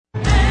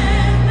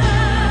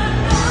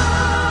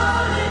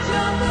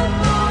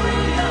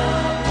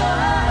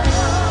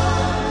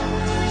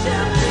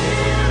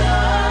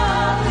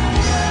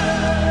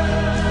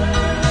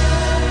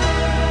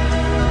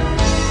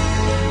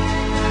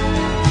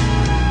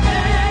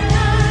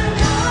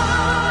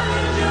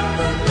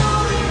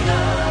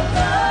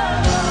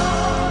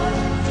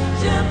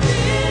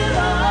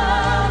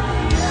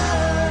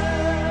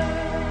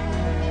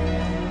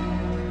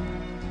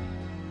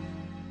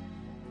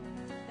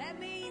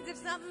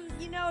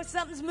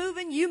something's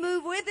moving, you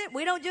move with it.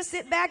 We don't just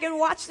sit back and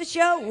watch the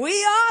show. We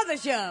are the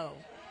show.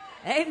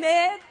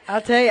 Amen.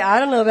 I'll tell you,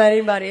 I don't know about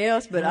anybody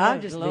else, but I've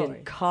just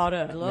been caught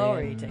up.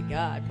 Glory to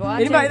God. Boy,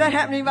 anybody that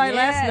happened to anybody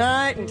last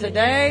night and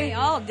today?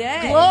 All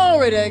day.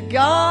 Glory to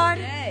God.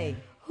 All day.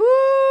 Woo!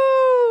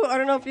 I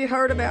don't know if you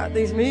heard about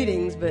these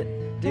meetings, but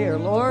dear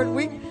Lord,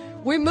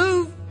 we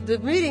moved the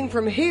meeting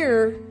from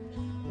here.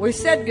 We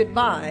said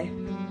goodbye.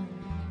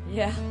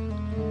 Yeah.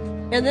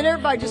 And then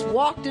everybody just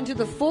walked into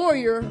the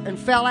foyer and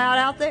fell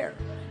out there.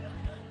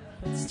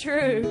 It's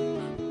true.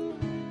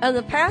 And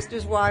the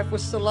pastor's wife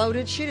was so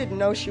loaded, she didn't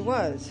know she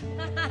was.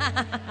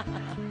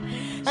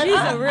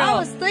 I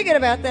was thinking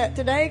about that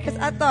today because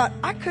I thought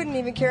I couldn't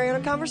even carry on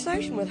a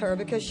conversation with her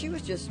because she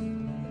was just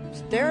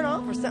staring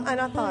off or something.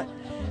 And I thought,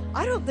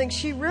 I don't think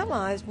she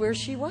realized where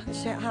she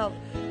was, how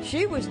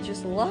she was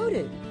just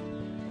loaded.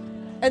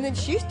 And then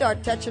she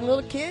started touching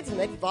little kids, and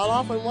they'd fall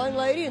off on one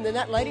lady, and then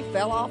that lady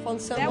fell off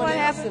on someone else. Is that what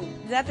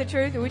happened? Is that the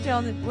truth? Are we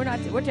telling? We're not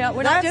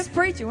just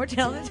preaching. We're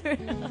telling the truth.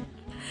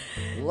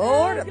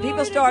 Lord,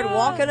 people started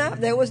walking up.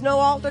 There was no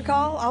altar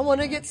call. I want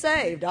to get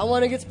saved. I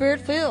want to get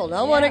spirit filled.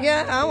 I want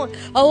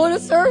to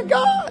serve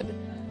God.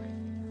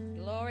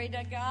 Glory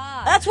to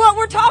God. That's what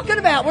we're talking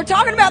about. We're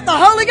talking about the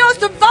Holy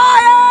Ghost and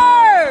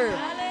fire.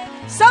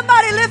 Hallelujah.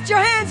 Somebody lift your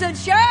hands and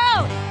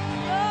shout.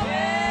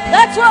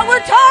 That's what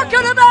we're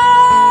talking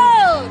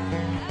about.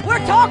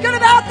 We're talking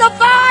about the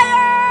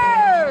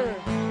fire.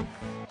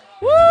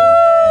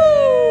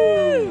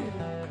 Woo!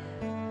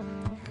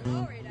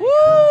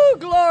 Woo!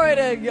 Glory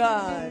to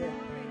God.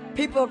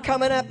 People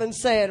coming up and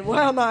saying,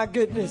 well, my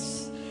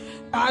goodness,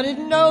 I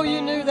didn't know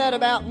you knew that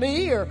about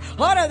me. Or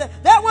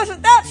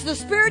that's the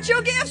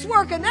spiritual gifts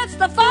working. That's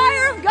the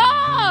fire of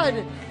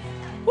God.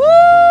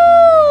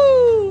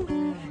 Woo!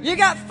 You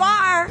got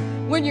fire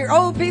when your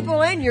old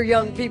people and your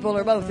young people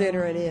are both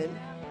entering in.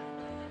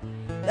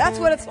 That's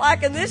what it's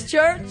like in this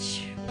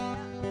church.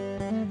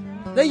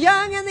 The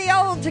young and the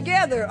old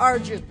together are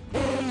just...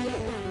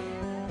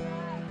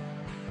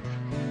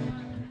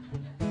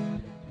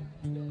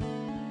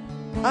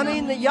 I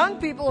mean, the young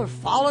people are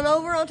falling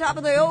over on top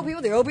of the old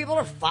people. The old people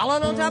are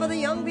falling on top of the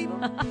young people.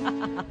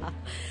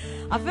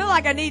 I feel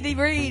like I need to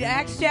read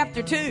Acts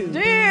chapter 2.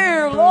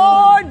 Dear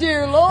Lord,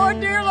 dear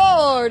Lord, dear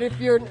Lord. If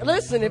you're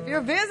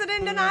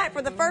visiting tonight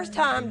for the first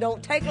time,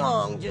 don't take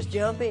long. Just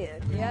jump in.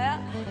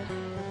 Yeah.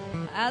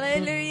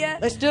 Hallelujah.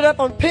 They stood up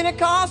on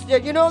Pentecost.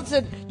 You know, it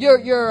said,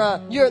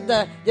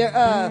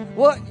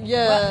 what?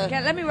 Yeah. Well,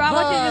 okay, let me, I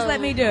want you to just let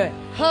me do it.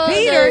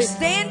 Peter Peter,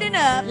 standing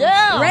up,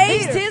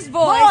 raised his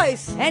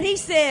voice, and he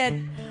said,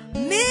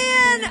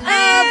 Men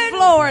of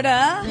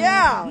Florida,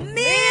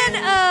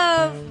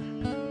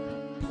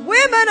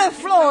 women of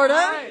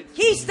Florida,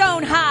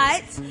 Keystone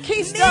Heights,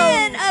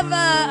 men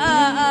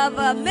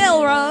of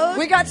Melrose.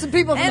 We got some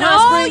people from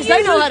High Springs.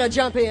 They know how to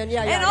jump in.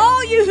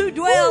 All you who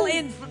dwell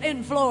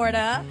in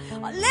Florida,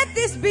 let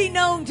this be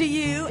known to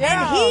you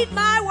and heed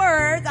my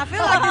words. I feel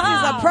like this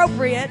is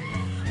appropriate.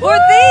 For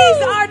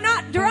these are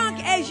not drunk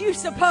as you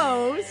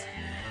suppose.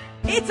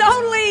 It's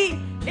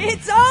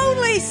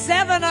only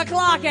 7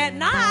 o'clock at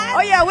night.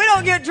 Oh yeah, we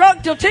don't get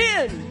drunk till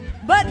 10.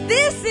 But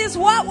this is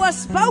what was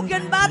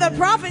spoken by the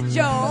prophet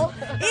Joel.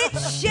 It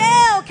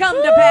shall come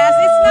to pass.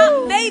 It's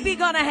not maybe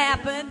going to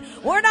happen.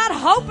 We're not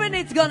hoping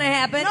it's going to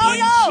happen.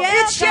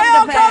 It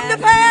shall come to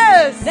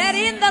pass. That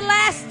in the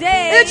last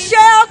days. It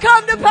shall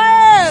come to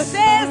pass.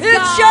 Says it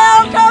God,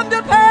 shall come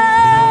to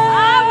pass.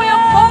 I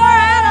will pour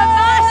out of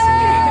my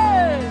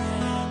spirit.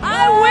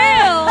 I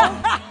will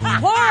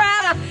pour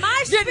out of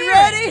my spirit. Getting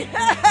ready.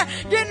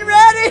 Getting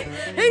ready.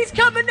 He's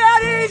coming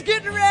down here. He's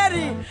getting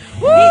ready.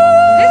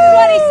 This is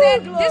what he said.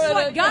 This is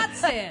what God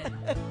said.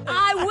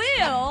 I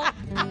will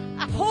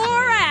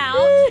pour out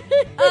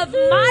of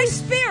my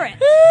spirit.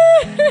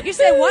 You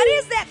say, what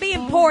is that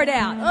being poured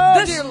out?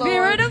 The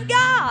Spirit of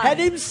God.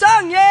 Hadn't even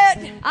sung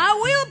yet. I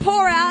will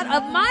pour out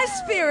of my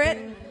spirit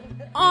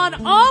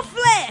on all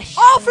flesh.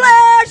 All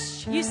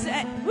flesh. You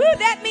say,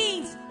 that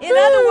means, in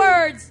other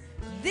words,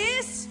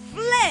 this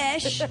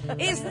flesh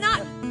is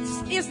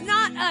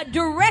not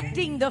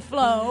directing the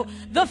flow.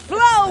 The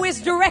flow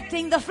is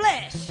directing the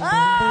flesh.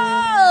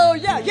 Oh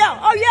yeah.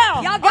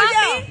 Y'all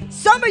got me?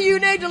 Some of you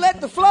need to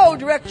let the flow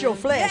direct your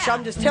flesh.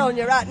 I'm just telling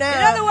you right now.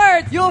 In other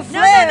words, your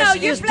flesh,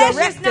 your flesh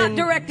is not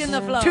directing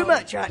the flow. Too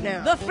much right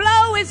now. The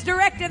flow is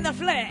directing the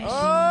flesh.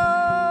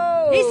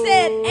 Oh.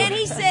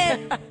 He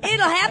said,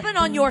 it'll happen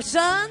on your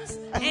sons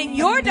and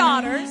your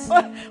daughters.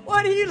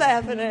 What are you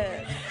laughing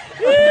at?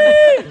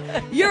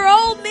 Your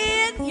old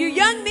men, your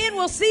young men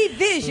will see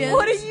visions.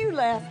 What are you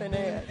laughing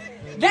at?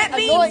 That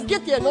means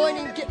get the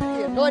anointing, get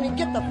the anointing,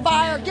 get the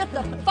fire, get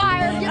the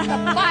fire, get the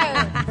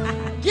fire.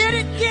 Get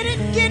it, get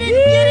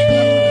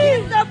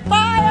the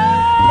fire.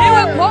 It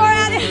will pour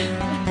out.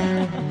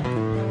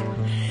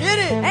 Get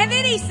it. And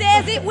then he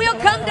says it will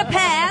come to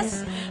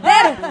pass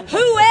that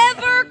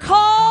whoever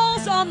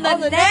calls on the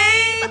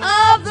name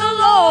of the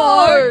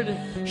Lord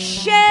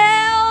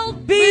shall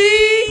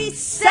be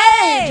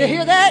saved. Did you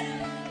hear that?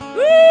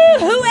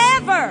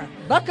 Whoever.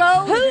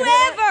 Bucko.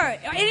 Whoever.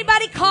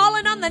 Anybody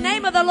calling on the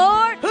name of the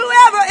Lord?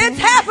 Whoever. It's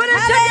happening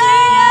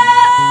Hallelujah.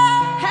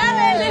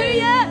 today.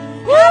 Hallelujah.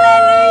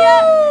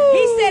 Hallelujah.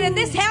 He said, and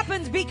this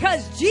happens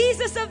because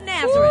Jesus of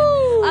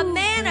Nazareth, a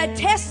man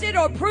attested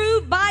or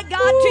proved by God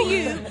to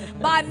you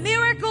by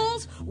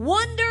miracles,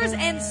 wonders,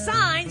 and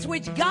signs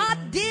which God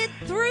did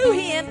through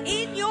him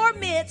in your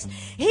midst,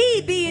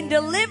 he being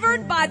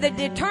delivered by the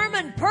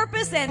determined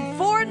purpose and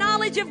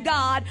foreknowledge of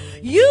God,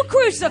 you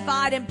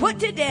crucified and put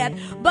to death,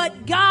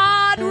 but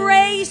God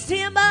raised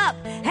him up,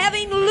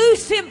 having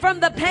loosed him from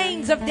the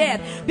pains of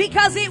death,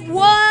 because it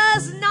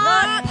was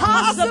not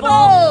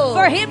possible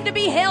for him to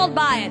be held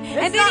by it.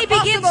 And then he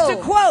begins to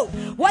quote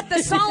what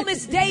the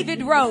psalmist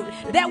David wrote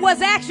that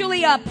was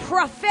actually a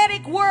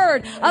prophetic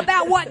word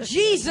about what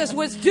Jesus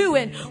was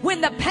doing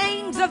when the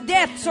pains of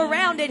death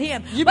surrounded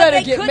him. You but better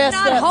they get could messed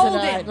not up hold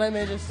tonight. it. Let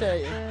me just tell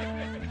you.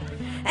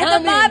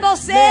 And the Bible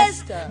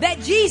says that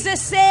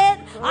Jesus said,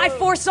 I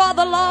foresaw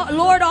the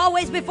Lord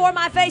always before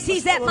my face.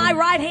 He's at my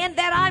right hand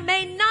that I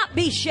may not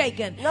be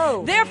shaken.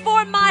 No.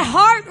 Therefore my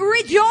heart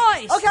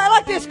rejoiced. Okay, I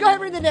like this. Go ahead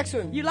and read the next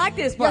one. You like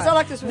this part? Yes, I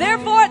like this one.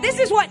 Therefore, this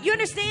is what, you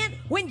understand?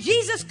 When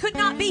Jesus could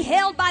not be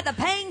held by the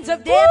pains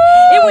of death,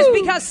 it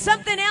was because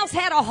something else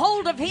had a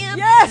hold of him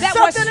that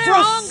was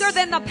stronger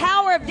than the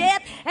power of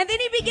death. And then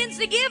he begins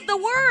to give the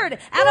word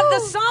out of the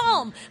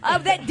psalm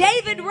that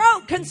David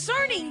wrote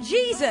concerning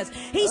Jesus.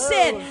 He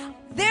said,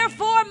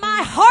 therefore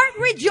my heart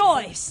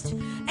rejoiced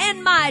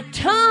and my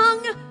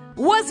tongue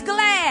was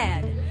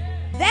glad.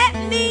 That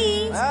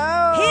means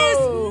his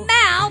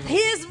mouth,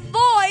 his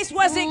voice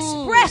was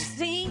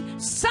expressing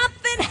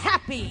something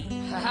happy.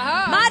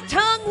 My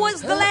tongue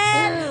was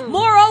glad.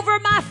 Moreover,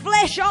 my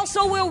flesh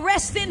also will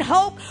rest in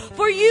hope.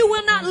 For you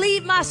will not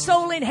leave my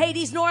soul in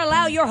Hades, nor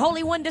allow your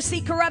Holy One to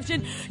see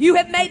corruption. You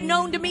have made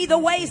known to me the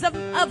ways of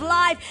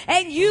life,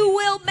 and you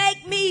will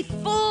make me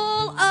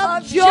full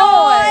of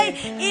joy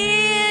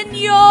in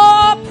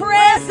your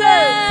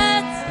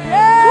presence.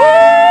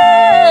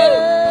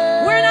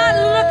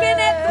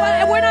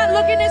 We're not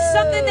looking at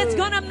something that's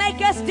going to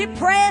make us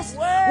depressed.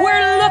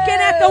 We're looking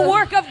at the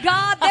work of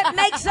God that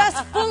makes us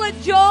full of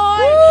joy.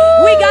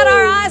 We got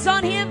our eyes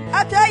on him.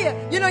 I tell you,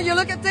 you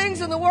look at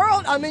things in the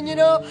world. I mean,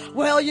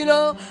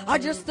 I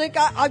just think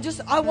I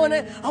want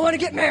to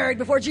get married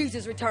before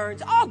Jesus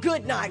returns. Oh,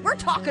 good night. We're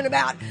talking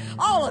about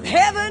all of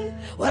heaven.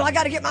 Well, I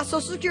got to get my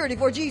Social Security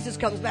before Jesus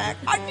comes back.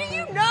 Do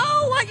you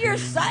know what you're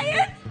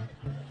saying?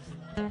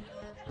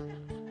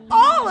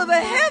 All of the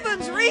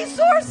heaven's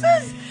resources,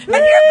 and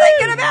you're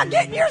thinking about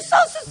getting your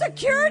Social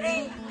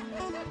Security?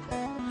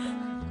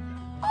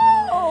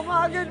 Oh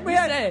my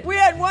goodness. We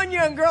had one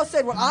young girl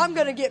said, well, I'm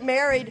going to get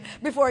married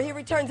before he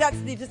returns. That's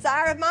the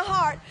desire of my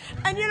heart.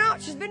 And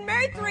she's been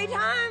married 3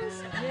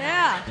 times.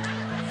 Yeah.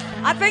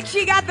 I think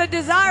she got the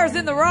desires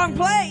in the wrong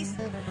place.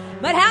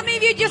 But how many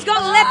of you just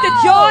going to let the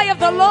joy of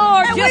the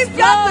Lord and just we've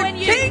got flow the in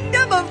you?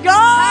 kingdom of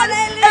God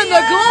and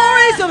the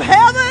glories of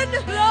heaven.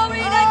 Glory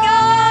to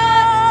God.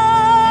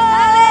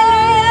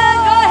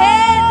 Hallelujah. Go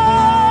ahead.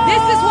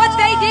 This is what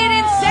they did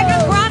in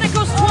 2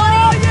 Chronicles 20.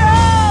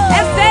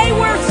 As they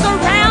were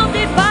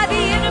surrounded by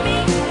the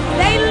enemy,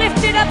 they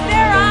lifted up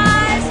their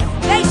eyes.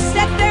 They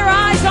set their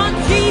eyes on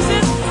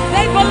Jesus.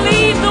 They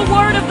believed the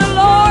word of the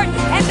Lord,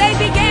 and they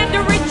began to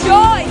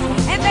rejoice.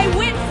 And they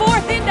went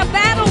forth into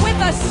battle with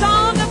a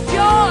song of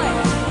joy.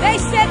 They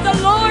said,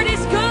 the Lord is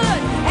good,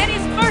 and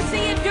his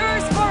mercy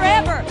endures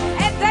forever.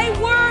 And they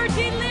were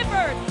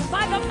delivered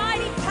by the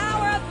mighty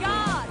power of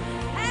God.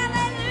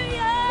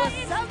 Hallelujah. Well,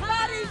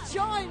 somebody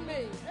join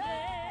me.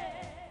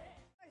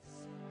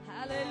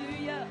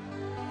 Hallelujah.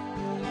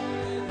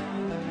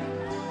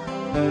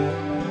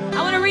 I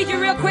want to read you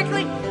real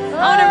quickly. I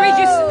want to read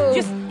you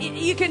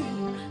you can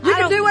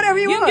do whatever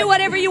you want. You can do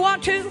whatever you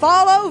want to.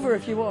 Fall over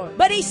if you want.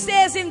 But he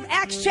says in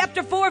Acts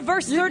chapter 4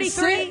 verse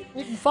 33.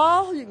 You can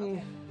fall. You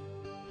can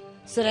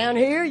sit down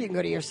here. You can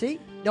go to your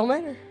seat. Don't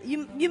matter.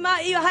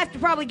 You'll have to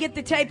probably get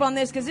the tape on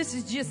this because this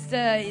is just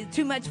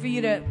too much for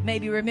you to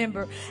maybe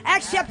remember.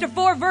 Acts chapter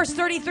 4 verse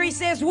 33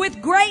 says,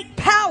 with great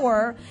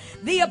power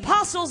the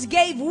apostles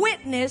gave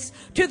witness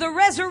to the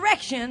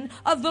resurrection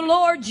of the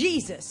Lord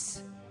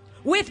Jesus.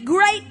 With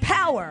great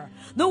power.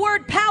 The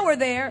word power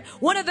there,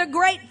 one of the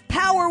great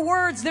power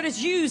words that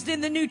is used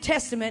in the New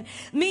Testament,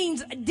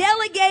 means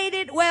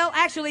delegated. Well,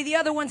 actually, the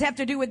other ones have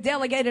to do with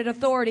delegated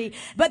authority.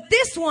 But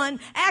this one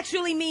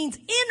actually means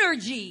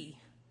energy,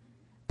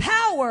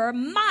 power,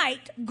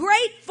 might,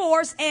 great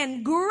force,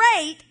 and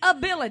great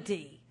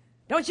ability.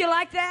 Don't you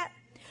like that?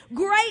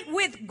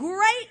 With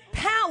great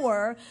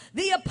power,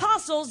 the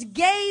apostles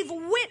gave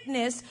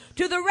witness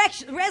to the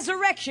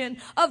resurrection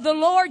of the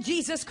Lord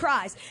Jesus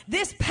Christ.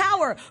 This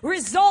power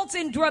results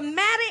in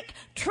dramatic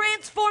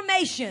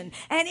transformation,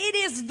 and it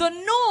is the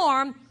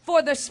norm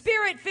for the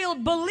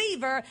Spirit-filled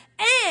believer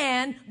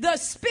and the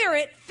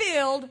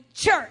Spirit-filled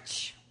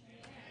church.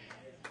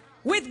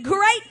 With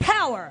great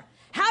power.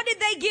 How did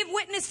they give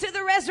witness to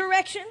the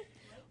resurrection?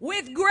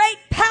 With great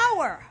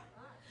power.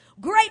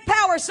 Great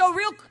power. So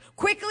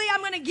Quickly, I'm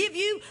going to give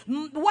you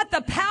what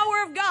the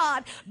power of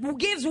God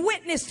gives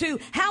witness to,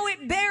 how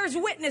it bears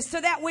witness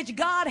to that which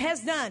God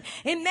has done.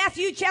 In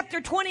Matthew chapter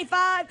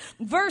 25,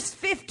 verse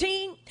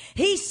 15,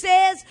 he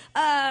says,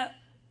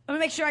 let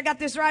me make sure I got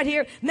this right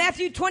here.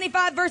 Matthew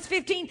 25, verse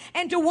 15.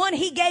 And to one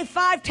he gave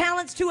 5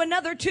 talents, to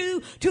another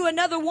 2, to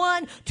another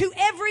 1, to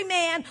every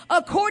man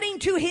according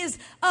to his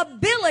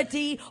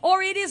ability,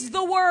 or it is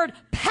the word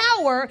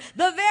power,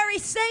 the very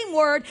same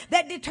word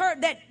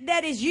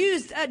that is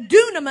used,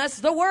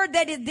 dunamis, the word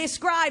that it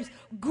describes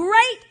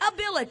great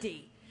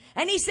ability.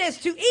 And he says,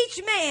 to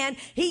each man,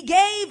 he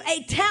gave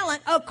a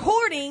talent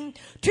according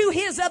to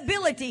his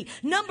ability.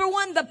 Number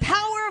 1, the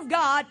power of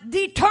God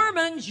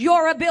determines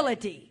your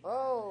ability.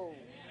 Oh.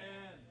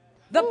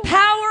 The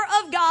power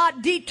of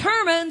God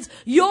determines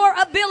your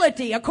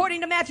ability.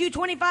 According to Matthew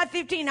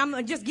 25:15, I'm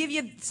going to just give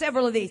you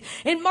several of these.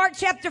 In Mark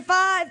chapter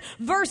 5,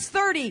 verse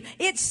 30,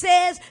 it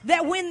says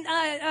that when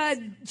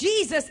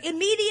Jesus,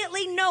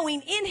 immediately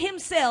knowing in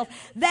himself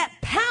that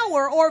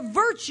power or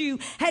virtue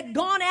had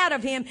gone out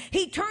of him,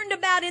 he turned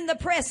about in the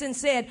press and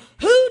said,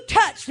 "Who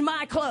touched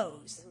my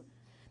clothes?"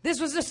 This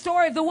was the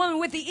story of the woman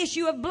with the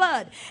issue of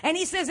blood. And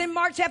he says in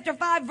Mark chapter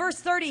 5, verse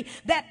 30,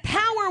 that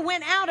power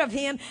went out of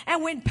him.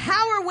 And when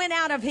power went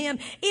out of him,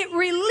 it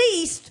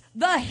released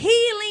the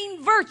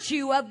healing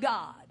virtue of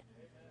God.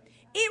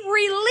 It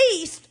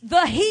released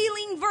the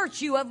healing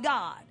virtue of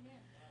God.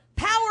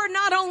 Power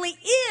not only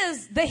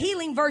is the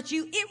healing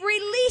virtue, it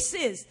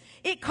releases.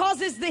 It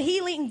causes the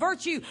healing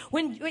virtue.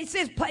 When it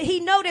says he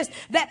noticed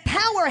that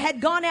power had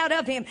gone out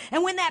of him.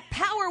 And when that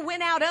power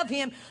went out of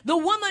him, the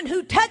woman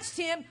who touched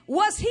him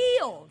was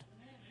healed.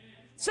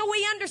 So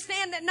we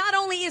understand that not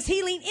only is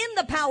healing in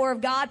the power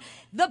of God,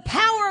 the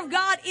power of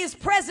God is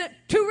present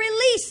to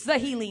release the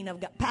healing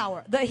of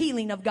God, the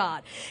healing of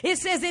God. It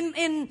says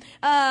in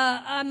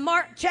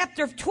Mark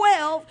chapter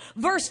 12,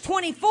 verse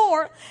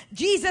 24,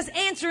 Jesus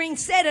answering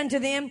said unto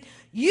them,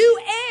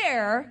 "You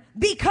err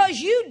because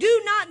you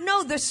do not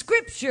know the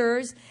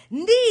scriptures,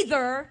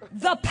 neither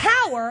the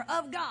power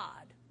of God."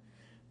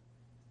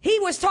 He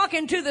was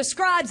talking to the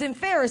scribes and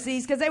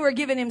Pharisees because they were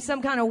giving him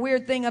some kind of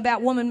weird thing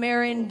about woman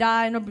marrying and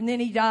dying, and then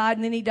he died,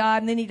 and then he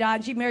died, and then he died,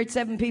 and she married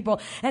 7 people.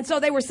 And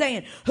so they were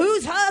saying,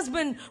 whose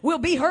husband will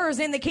be hers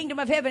in the kingdom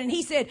of heaven? And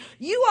he said,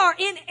 you are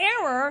in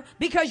error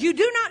because you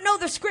do not know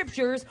the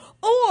scriptures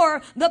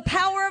or the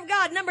power of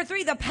God. Number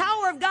 3, the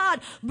power of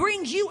God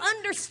brings you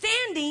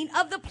understanding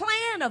of the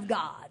plan of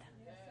God.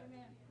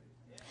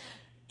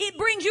 It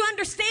brings you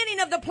understanding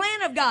of the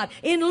plan of God.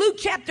 In Luke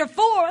chapter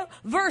 4,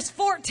 verse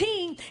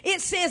 14,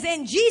 it says,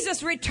 and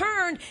Jesus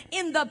returned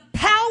in the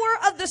power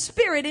of the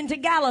Spirit into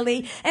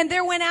Galilee, and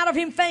there went out of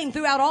him fame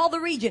throughout all the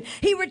region.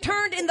 He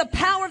returned in the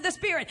power of the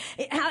Spirit.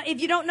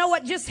 If you don't know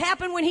what just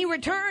happened when he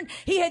returned,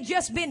 he had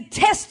just been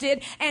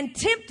tested and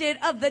tempted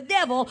of the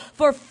devil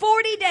for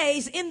 40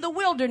 days in the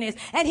wilderness,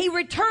 and he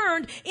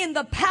returned in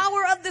the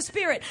power of the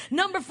Spirit.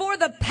 Number 4,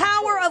 the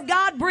power of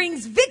God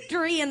brings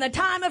victory in the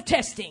time of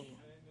testing.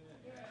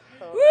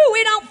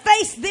 We don't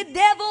face the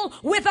devil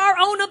with our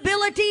own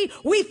ability.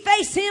 We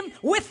face him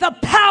with the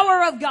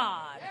power of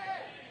God.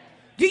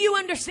 Do you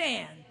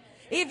understand?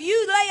 If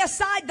you lay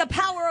aside the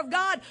power of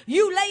God,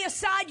 you lay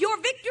aside your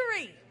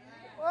victory.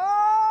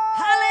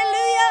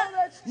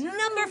 Hallelujah.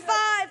 Number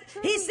 5,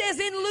 he says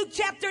in Luke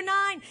chapter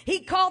 9, he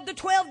called the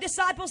 12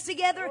 disciples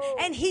together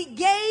and he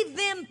gave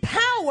them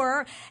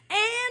power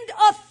and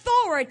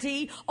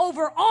authority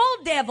over all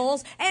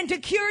devils and to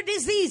cure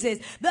diseases.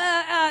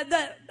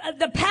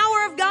 The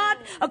power of God,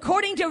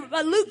 according to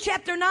Luke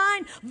chapter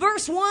 9,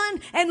 verse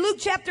 1, and Luke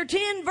chapter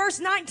 10, verse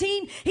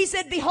 19, he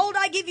said, behold,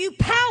 I give you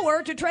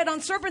power to tread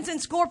on serpents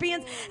and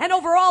scorpions and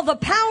over all the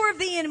power of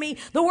the enemy.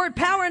 The word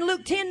power in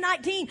Luke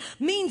 10:19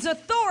 means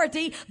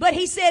authority, but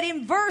he said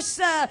in verse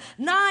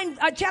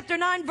chapter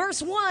 9,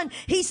 verse 1,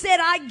 he said,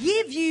 I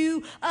give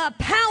you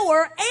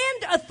power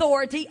and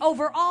authority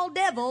over all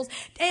devils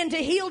and to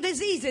heal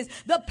diseases.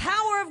 The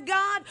power of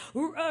God,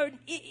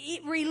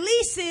 it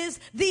releases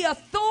the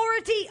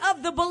authority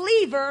of the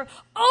believer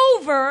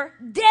over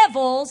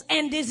devils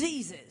and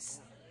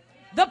diseases.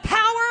 The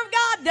power of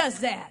God does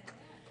that.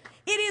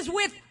 It is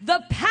with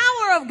the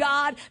power of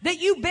God that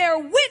you bear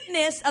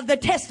witness of the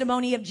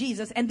testimony of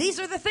Jesus. And these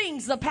are the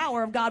things the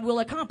power of God will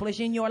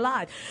accomplish in your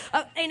life.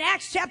 In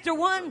Acts chapter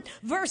 1,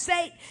 verse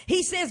 8,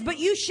 he says, but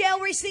you shall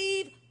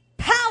receive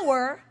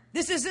power.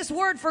 This is this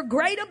word for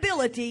great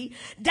ability,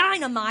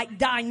 dynamite,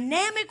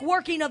 dynamic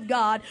working of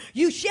God.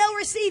 You shall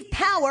receive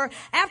power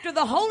after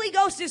the Holy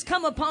Ghost has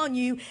come upon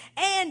you,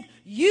 and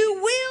you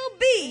will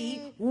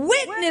be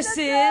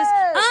witnesses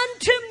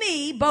unto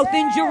me, both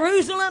in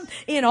Jerusalem,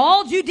 in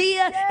all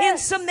Judea, in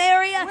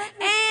Samaria,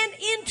 and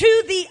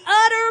into the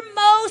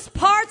uttermost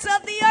parts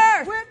of the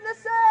earth.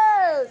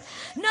 Witnesses.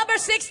 Number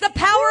 6, the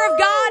power of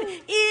God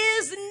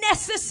is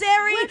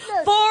necessary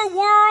for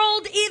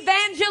world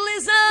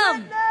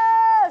evangelism.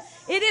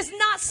 It is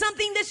not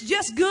something that's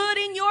just good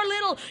in your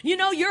little,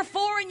 your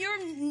 4 and your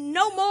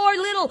no more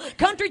little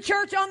country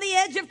church on the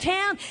edge of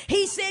town.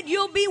 He said,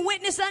 you'll be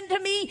witness unto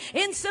me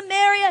in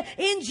Samaria,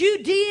 in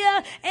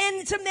Judea,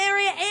 and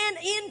Samaria, and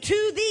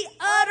into the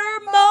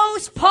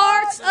uttermost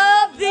parts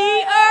of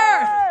the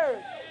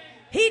earth.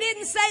 He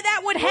didn't say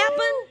that would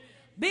happen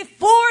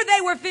before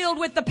they were filled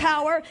with the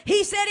power.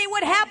 He said it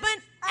would happen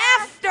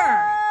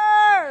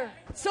after.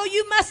 So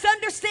you must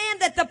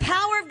understand that the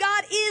power of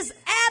God is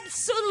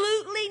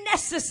absolutely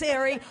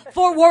necessary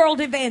for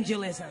world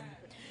evangelism.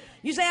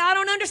 You say, I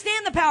don't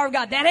understand the power of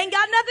God. That ain't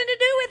got nothing to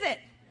do with it.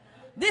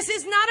 This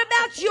is not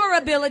about your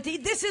ability.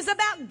 This is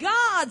about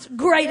God's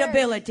great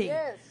ability.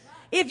 Yes.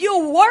 If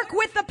you'll work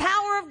with the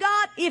power of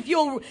God, if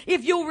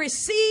you'll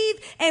receive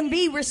and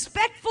be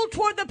respectful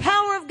toward the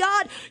power of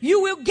God,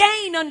 you will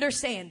gain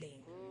understanding.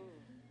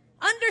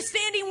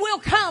 Understanding will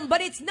come,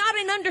 but it's not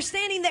an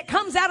understanding that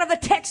comes out of a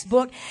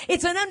textbook.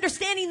 It's an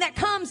understanding that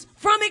comes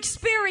from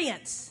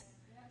experience.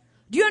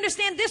 Do you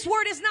understand? This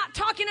word is not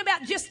talking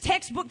about just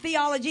textbook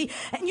theology.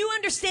 And you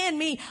understand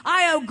me.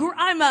 I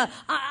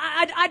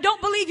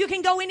don't believe you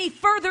can go any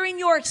further in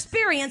your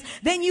experience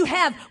than you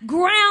have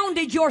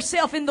grounded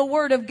yourself in the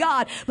Word of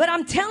God. But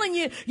I'm telling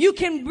you, you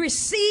can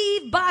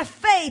receive by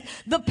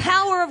faith the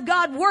power of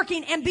God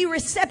working and be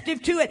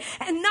receptive to it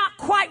and not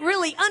quite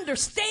really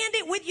understand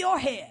it with your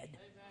head.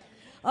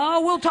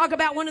 Oh, we'll talk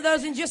about one of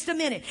those in just a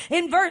minute.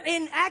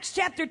 In Acts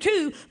chapter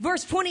 2,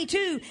 verse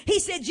 22, he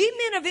said, Ye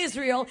men of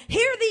Israel,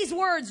 hear these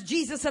words,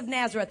 Jesus of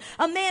Nazareth,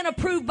 a man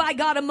approved by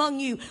God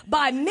among you,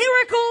 by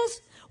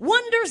miracles,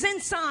 wonders,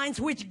 and signs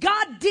which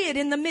God did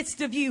in the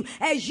midst of you,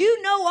 as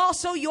you know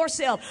also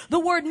yourself. The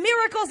word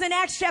miracles in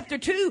Acts chapter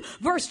 2,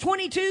 verse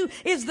 22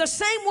 is the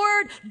same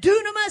word,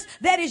 dunamis,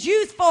 that is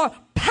used for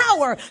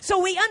power.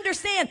 So we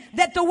understand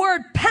that the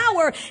word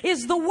power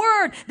is the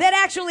word that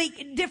actually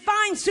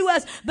defines to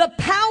us the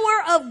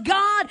power of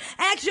God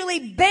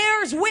actually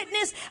bears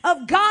witness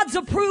of God's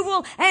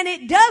approval, and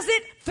it does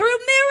it through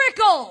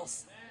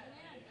miracles.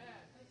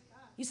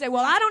 You say,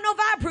 well, I don't know if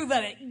I approve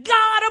of it.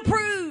 God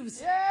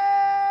approves.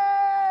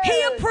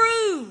 He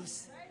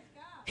approves.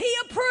 He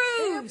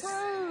approves.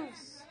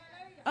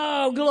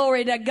 Oh,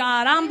 glory to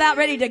God. I'm about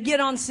ready to get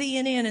on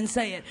CNN and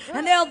say it.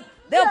 And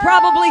they'll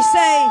probably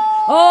say,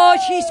 oh,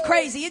 she's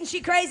crazy. Isn't she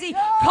crazy?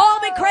 Call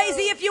me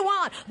crazy if you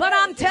want. But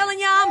I'm telling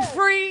you, I'm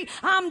free.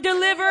 I'm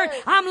delivered.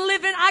 I'm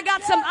living. I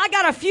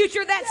got a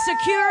future that's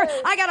secure.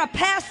 I got a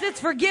past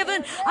that's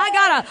forgiven. I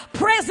got a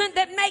present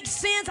that makes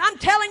sense. I'm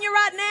telling you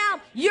right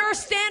now, your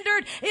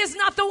standard is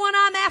not the one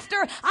I'm after.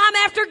 I'm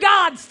after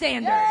God's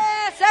standard.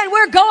 Yes, and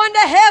we're going to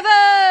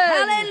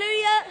heaven.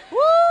 Hallelujah.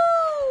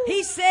 Woo!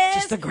 He says,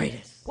 Just the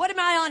greatest. What am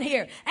I on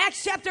here?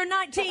 Acts chapter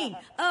 19.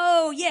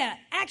 Oh, yeah.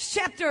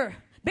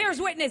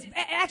 Bears witness.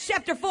 Acts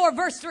chapter 4,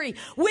 verse 3.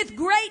 With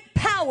great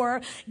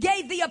power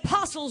gave the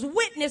apostles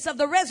witness of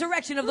the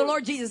resurrection of the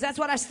Lord Jesus. That's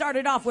what I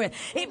started off with.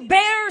 It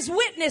bears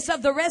witness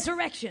of the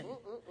resurrection.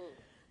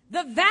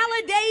 The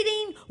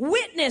validating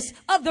witness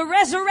of the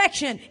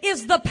resurrection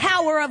is the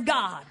power of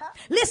God.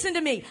 Listen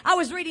to me. I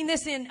was reading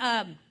this in...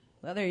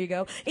 well, there you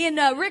go. In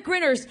Rick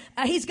Renner's,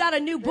 he's got a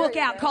new book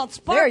out called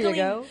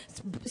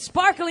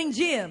Sparkling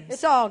Gems.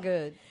 It's all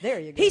good. There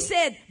you go. He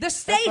said the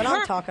state. That's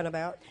what I'm talking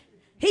about.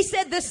 He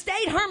said the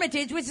State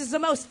Hermitage, which is the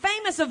most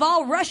famous of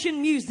all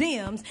Russian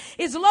museums,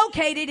 is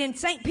located in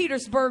St.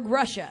 Petersburg,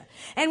 Russia.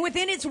 And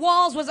within its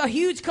walls was a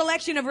huge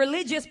collection of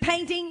religious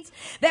paintings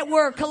that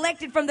were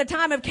collected from the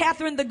time of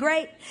Catherine the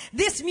Great.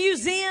 This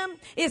museum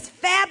is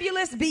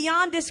fabulous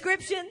beyond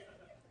description.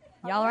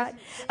 Y'all right?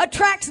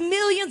 Attracts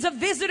millions of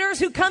visitors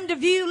who come to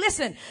view,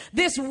 listen,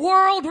 this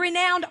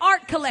world-renowned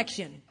art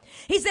collection.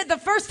 He said the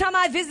first time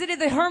I visited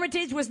the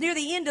Hermitage was near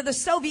the end of the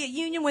Soviet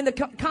Union when the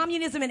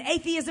communism and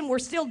atheism were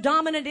still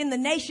dominant in the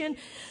nation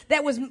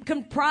that was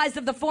comprised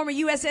of the former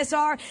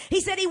USSR.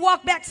 He said he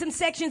walked back some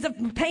sections of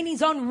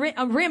paintings on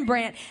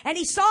Rembrandt and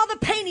he saw the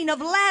painting of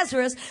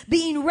Lazarus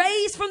being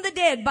raised from the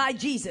dead by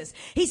Jesus.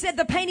 He said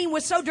the painting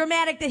was so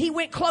dramatic that he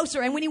went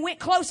closer, and when he went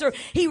closer,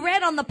 he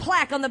read on the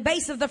plaque on the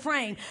base of the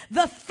frame,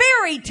 the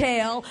fairy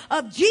tale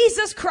of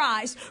Jesus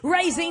Christ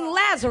raising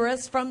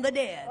Lazarus from the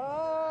dead.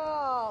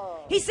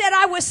 He said,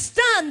 I was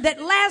stunned that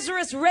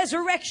Lazarus'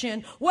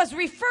 resurrection was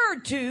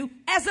referred to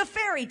as a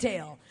fairy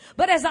tale.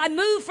 But as I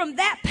moved from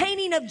that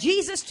painting of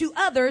Jesus to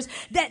others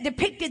that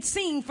depicted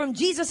scenes from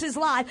Jesus'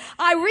 life,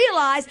 I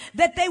realized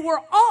that they were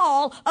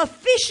all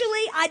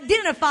officially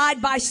identified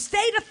by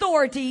state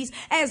authorities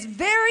as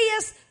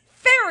various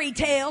fairy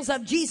tales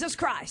of Jesus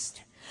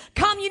Christ.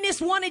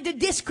 Communists wanted to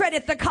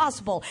discredit the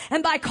gospel,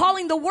 and by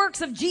calling the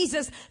works of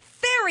Jesus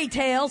fairy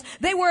tales,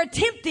 they were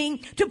attempting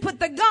to put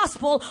the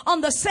gospel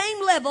on the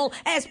same level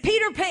as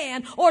Peter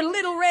Pan or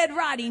Little Red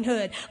Riding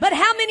Hood. But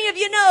how many of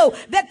you know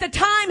that the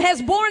time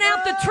has borne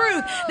out the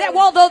truth that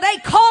although they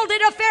called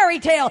it a fairy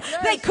tale,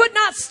 they could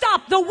not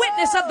stop the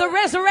witness of the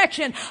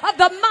resurrection of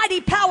the mighty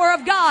power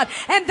of God,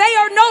 and they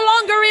are no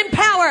longer in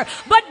power,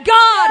 but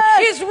God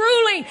is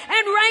ruling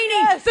and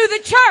reigning through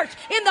the church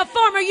in the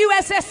former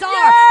USSR.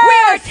 We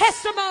are a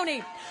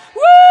testimony.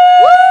 Woo!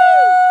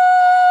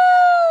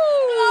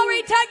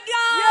 Glory to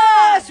God.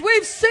 Yes, we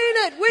we've seen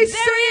it. We've seen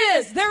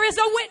it. There is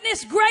a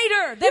witness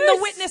greater than the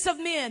witness of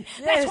men.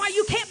 That's why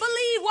you can't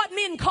believe what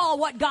men call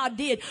what God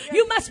did.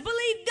 You must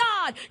believe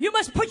God. You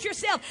must put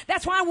yourself.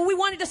 That's why when we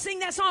wanted to sing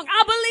that song,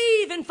 I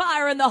believe in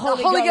fire and the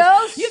Holy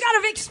Ghost. You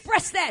got to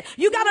express that.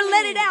 You got to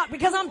let it out,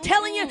 because I'm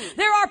telling you,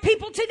 there are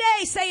people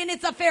today saying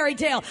it's a fairy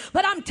tale.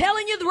 But I'm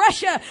telling you,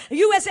 Russia,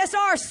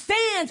 USSR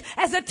stands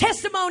as a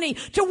testimony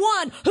to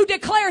one who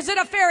declares it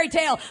a fairy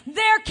tale.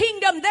 Their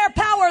kingdom, their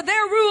power,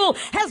 their rule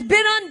has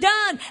been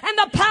undone, and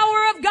the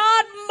power of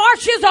God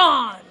marches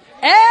on.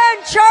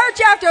 And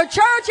church after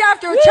church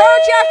after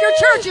church after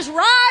church is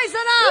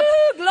rising up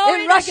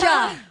in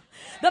Russia.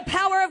 The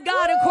power of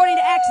God, according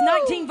to Acts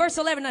 19, verse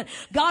 11,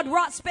 God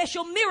wrought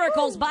special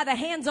miracles by the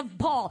hands of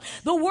Paul.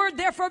 The word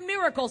there for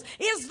miracles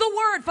is the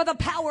word for the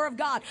power of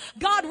God.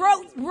 God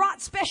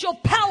wrought special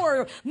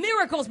power,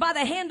 miracles by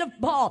the hand of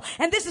Paul.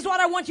 And this is what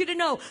I want you to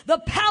know. The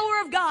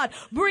power of God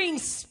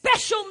brings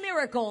special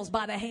miracles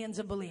by the hands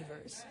of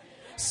believers.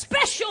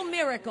 Special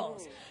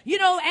miracles. You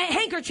know,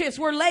 handkerchiefs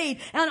were laid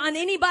on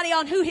anybody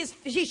on who his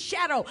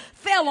shadow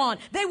fell on.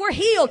 They were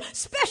healed.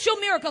 Special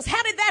miracles.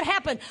 How did that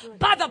happen?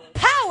 By the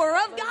power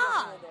of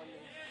God.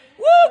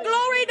 Woo,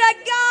 glory to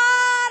God.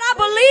 I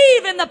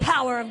believe in the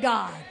power of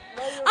God.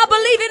 I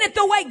believe in it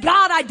the way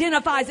God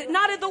identifies it,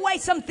 not in the way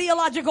some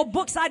theological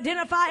books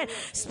identify it.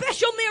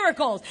 Special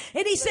miracles.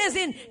 And he says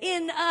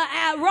in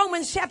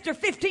Romans chapter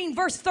 15,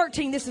 verse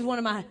 13, this is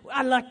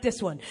I like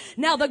this one.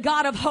 Now the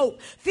God of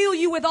hope fill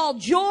you with all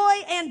joy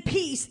and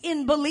peace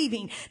in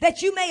believing,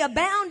 that you may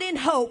abound in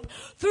hope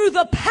through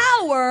the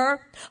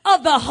power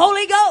of the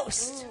Holy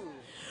Ghost.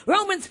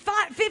 Romans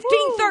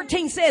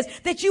 15:13 says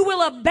that you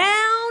will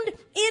abound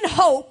in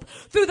hope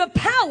through the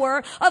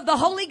power of the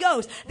Holy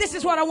Ghost. This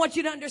is what I want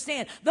you to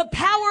understand. The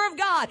power of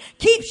God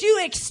keeps you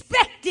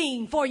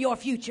expecting for your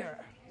future.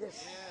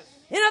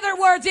 In other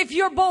words, if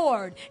you're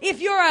bored,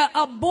 if you're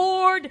a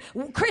bored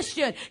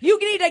Christian, you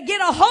need to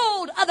get a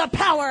hold of the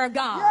power of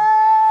God.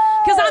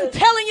 Because I'm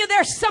telling you,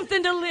 there's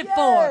something to live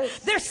for.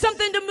 There's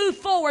something to move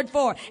forward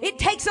for. It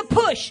takes a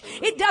push.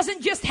 It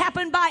doesn't just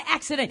happen by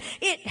accident.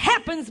 It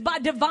happens by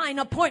divine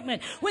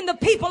appointment. When the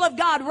people of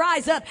God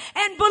rise up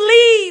and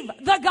believe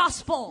the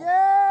gospel.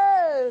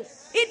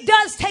 It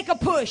does take a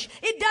push.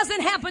 It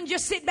doesn't happen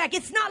just sit back.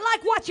 It's not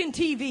like watching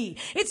TV.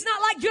 It's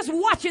not like just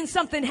watching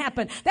something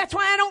happen. That's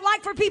why I don't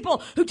like for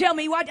people who tell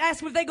me, I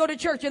ask if they go to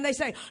church, and they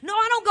say, no,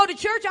 I don't go to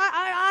church.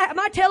 I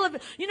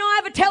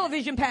have a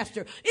television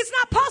pastor. It's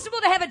not possible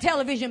to have a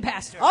television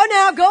pastor. Oh,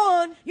 now go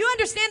on. You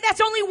understand?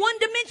 That's only one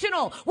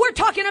dimensional. We're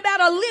talking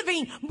about a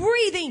living,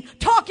 breathing,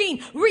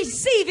 talking,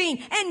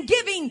 receiving, and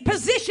giving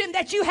position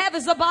that you have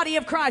as the body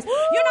of Christ.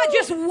 You're not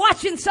just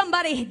watching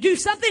somebody do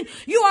something.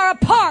 You are a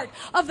part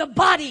of the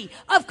body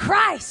of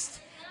Christ.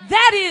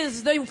 That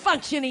is the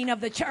functioning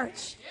of the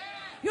church.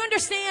 You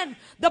understand?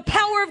 The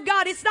power of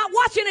God. It's not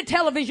watching a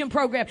television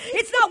program.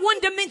 It's not one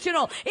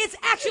dimensional. It's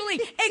actually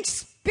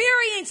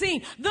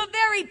experiencing the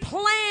very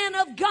plan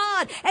of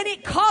God, and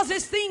it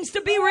causes things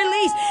to be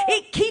released.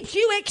 It keeps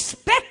you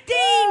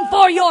expecting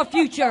for your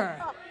future.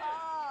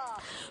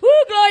 Woo,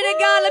 glory to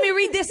God. Let me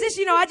read this.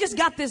 I just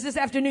got this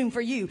afternoon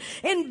for you.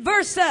 In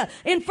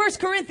 1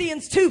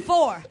 Corinthians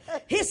 2:4,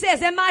 he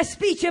says, and my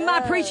speech and my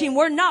preaching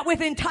were not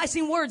with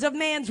enticing words of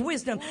man's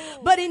wisdom,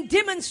 but in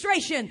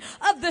demonstration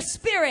of the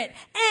Spirit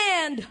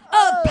and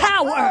of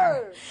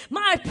power.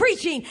 My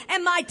preaching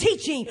and my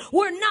teaching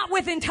were not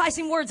with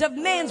enticing words of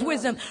man's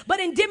wisdom,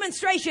 but in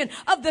demonstration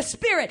of the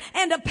Spirit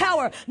and of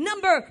power.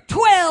 Number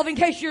 12, in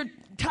case you're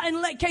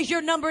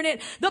numbering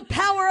it, the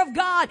power of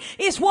God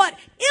is what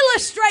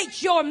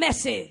illustrates your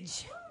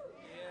message.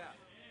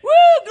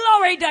 Woo,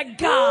 glory to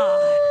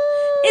God.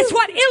 It's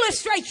what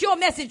illustrates your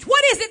message.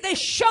 What is it that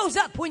shows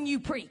up when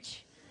you preach?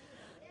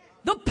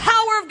 The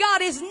power of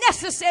God is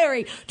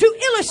necessary to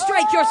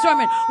illustrate your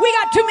sermon. We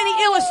got too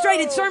many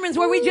illustrated sermons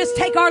where we just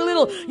take our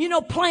little,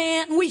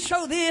 plant and we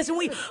show this and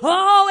we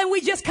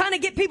just kind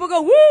of get people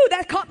go, woo,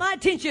 that caught my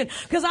attention,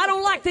 because I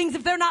don't like things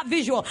if they're not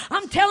visual.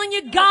 I'm telling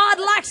you, God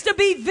likes to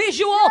be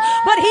visual,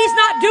 but He's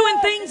not doing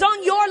things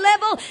on your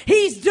level.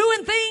 He's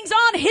doing things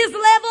on His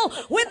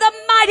level with the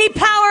mighty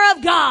power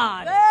of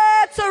God.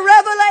 That's a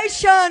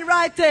revelation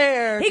right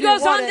there. He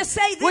goes on to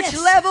say this. Which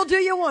level do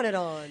you want it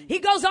on? He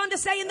goes on to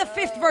say in the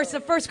 5th verse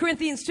of 1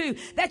 Corinthians 2,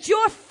 that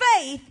your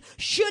faith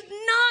should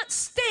not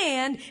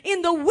stand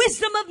in the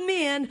wisdom of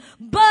men,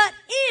 but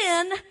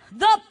in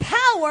the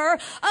power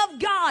of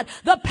God.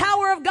 The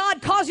power of God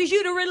causes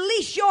you to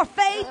release your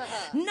faith.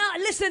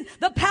 Listen,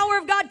 the power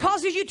of God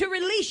causes you to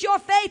release your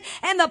faith,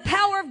 and the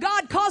power of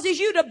God causes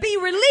you to be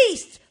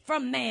released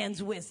from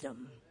man's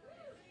wisdom.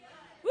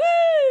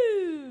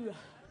 Woo!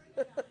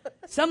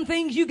 Some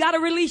things you got to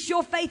release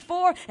your faith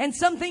for, and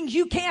some things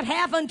you can't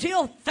have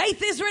until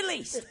faith is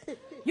released.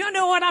 You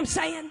know what I'm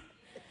saying?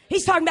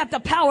 He's talking about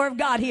the power of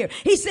God here.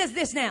 He says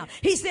this now.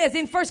 He says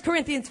in 1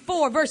 Corinthians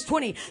 4, verse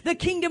 20, the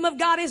kingdom of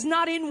God is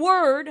not in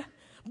word,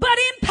 but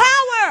in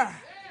power.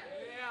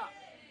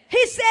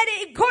 He said,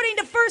 according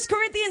to 1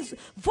 Corinthians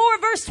 4,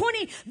 verse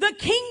 20, the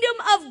kingdom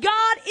of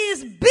God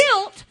is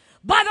built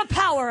by the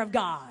power of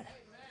God.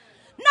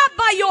 Not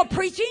by your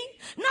preaching,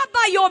 not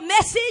by your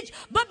message,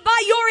 but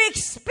by your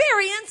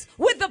experience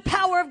with the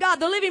power of God.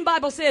 The Living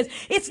Bible says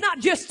it's not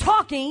just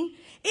talking,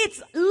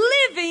 it's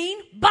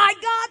living by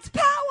God's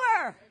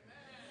power.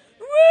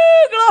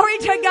 Woo, glory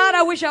to God.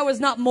 I wish I was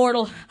not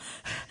mortal.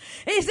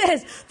 He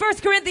says, 1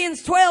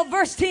 Corinthians 12,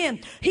 verse 10,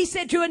 he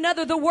said to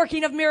another, the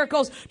working of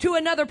miracles, to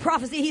another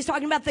prophecy. He's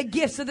talking about the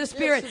gifts of the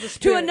Spirit,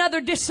 to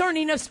another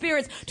discerning of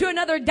spirits, to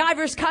another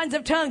diverse kinds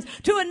of tongues,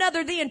 to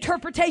another the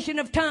interpretation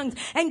of tongues.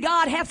 And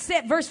God hath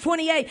set, verse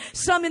 28,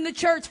 some in the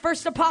church,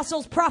 first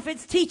apostles,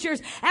 prophets,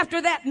 teachers.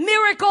 After that,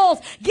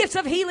 miracles, gifts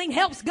of healing,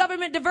 helps,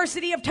 government,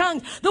 diversity of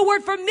tongues. The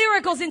word for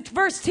miracles in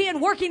verse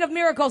 10, working of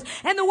miracles,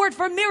 and the word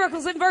for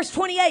miracles in verse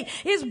 28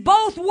 is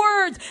both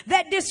words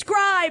that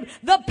describe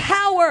the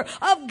power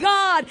of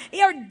God,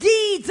 are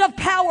deeds of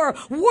power,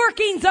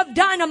 workings of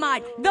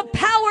dynamite. The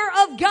power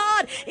of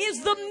God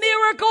is the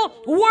miracle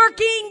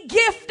working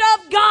gift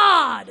of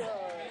God.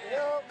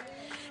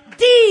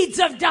 Deeds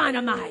of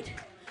dynamite.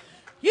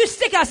 You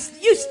put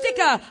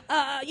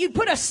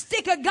a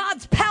stick of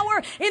God's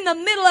power in the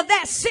middle of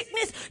that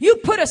sickness. You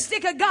put a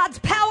stick of God's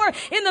power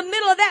in the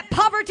middle of that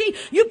poverty.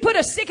 You put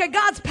a stick of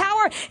God's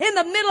power in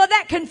the middle of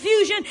that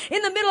confusion,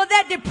 in the middle of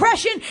that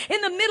depression, in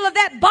the middle of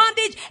that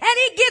bondage, and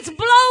it gets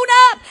blown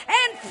up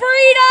and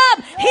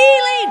freedom,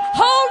 healing,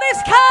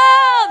 wholeness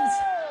comes.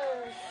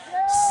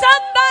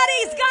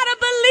 Somebody's got to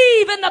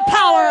believe in the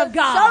power of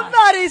God.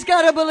 Somebody's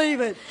got to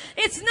believe it.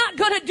 It's not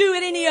going to do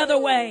it any other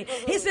way.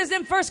 He says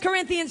in 1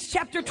 Corinthians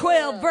chapter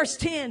 12, verse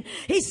 10,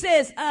 he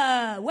says,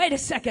 wait a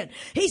second.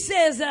 He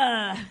says,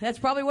 that's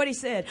probably what he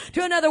said.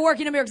 To another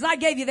working of miracles. I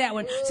gave you that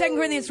one. 2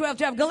 Corinthians 12,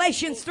 12.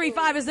 Galatians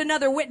 3:5 is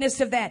another witness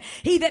of that.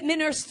 He that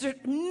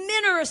ministereth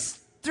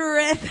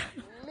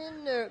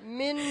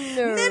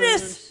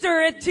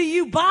to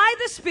you by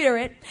the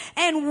Spirit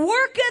and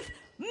worketh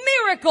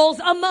miracles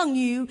among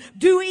you.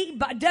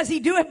 Does he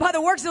do it by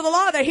the works of the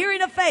law or the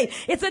hearing of faith?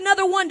 It's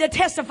another one to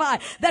testify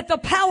that the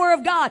power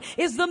of God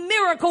is the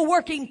miracle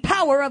working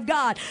power of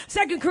God.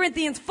 2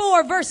 Corinthians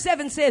 4 verse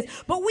 7 says,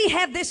 but we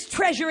have this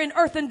treasure in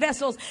earthen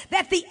vessels,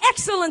 that the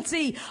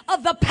excellency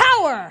of the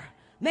power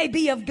may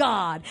be of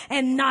God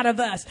and not of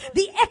us.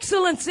 The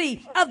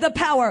excellency of the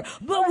power.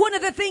 But one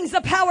of the things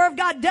the power of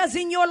God does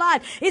in your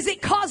life is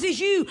it causes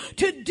you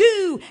to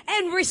do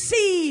and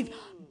receive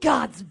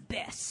God's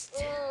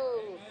best.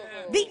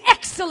 The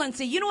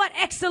excellency. You know what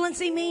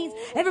excellency means?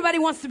 Everybody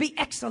wants to be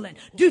excellent.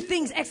 Do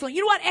things excellent.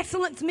 You know what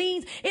excellence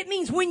means? It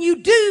means when you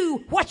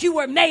do what you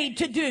were made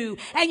to do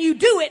and you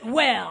do it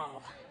well.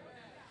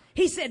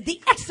 He said the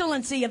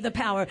excellency of the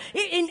power.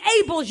 It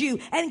enables you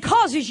and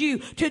causes you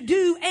to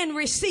do and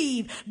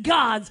receive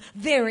God's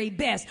very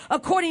best.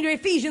 According to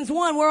Ephesians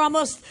 1,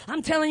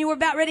 I'm telling you, we're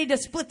about ready to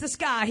split the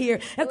sky here.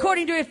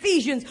 According to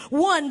Ephesians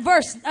 1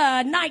 verse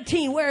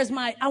 19,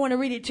 I want to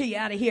read it to you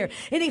out of here.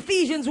 In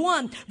Ephesians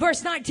 1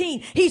 verse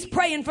 19, he's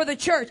praying for the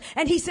church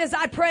and he says,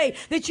 I pray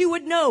that you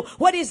would know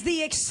what is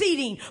the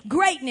exceeding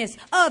greatness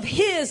of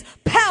his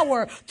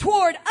power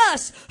toward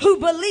us who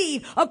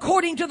believe,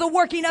 according to the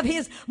working of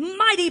his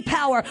mighty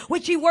power,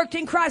 which he worked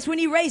in Christ when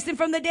he raised him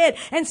from the dead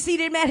and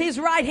seated him at his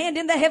right hand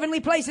in the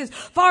heavenly places,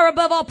 far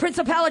above all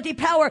principality,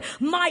 power,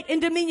 might, and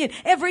dominion.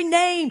 Every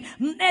name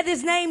at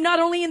his name, not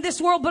only in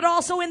this world, but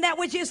also in that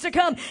which is to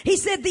come. He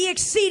said the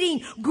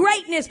exceeding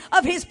greatness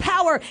of his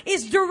power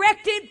is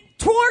directed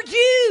towards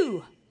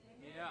you.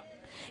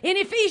 In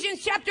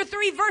Ephesians chapter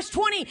 3 verse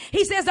 20,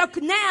 he says,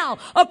 now,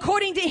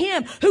 according to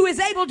him who is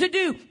able to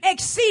do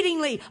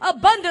exceedingly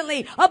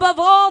abundantly above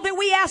all that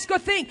we ask or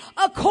think,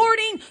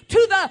 according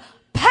to the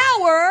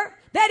power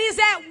that is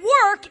at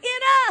work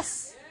in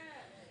us.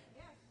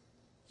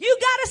 You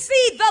got to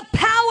see the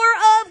power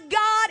of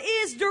God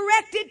is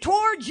directed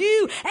towards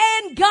you,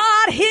 and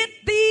God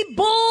hit the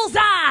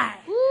bullseye.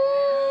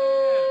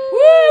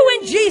 Woo,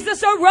 when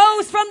Jesus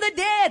arose from the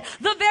dead,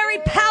 the very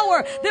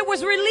power that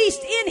was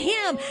released in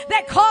him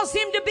that caused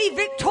him to be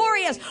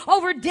victorious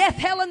over death,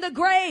 hell, and the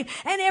grave,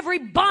 and every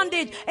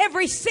bondage,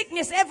 every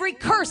sickness, every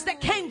curse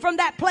that came from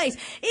that place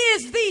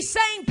is the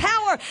same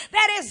power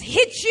that has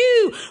hit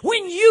you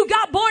when you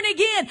got born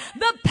again.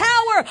 The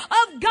power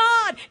of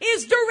God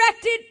is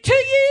directed to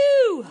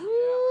you.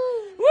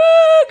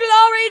 Woo,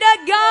 glory to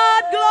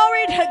God,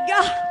 glory to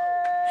God.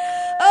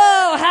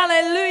 Oh,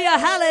 hallelujah,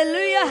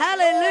 hallelujah,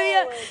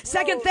 hallelujah.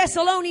 2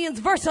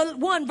 Thessalonians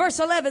 1 verse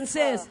 11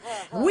 says,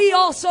 we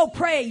also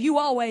pray you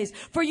always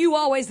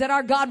that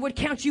our God would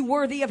count you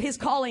worthy of his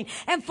calling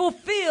and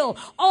fulfill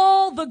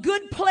all the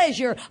good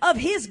pleasure of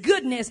his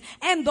goodness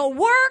and the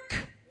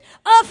work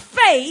of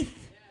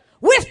faith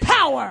with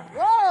power.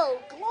 Whoa,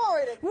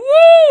 glory to God.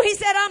 Woo, he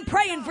said, I'm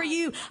praying for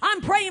you.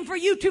 I'm praying for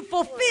you to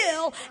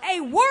fulfill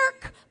a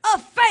work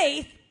of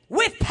faith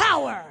with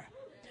power.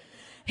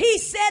 He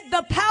said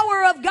the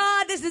power of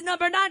God, this is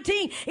number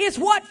 19, is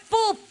what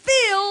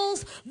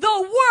fulfills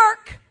the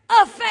work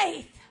of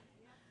faith.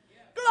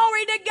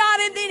 Glory to God.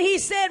 And then he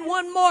said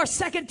one more,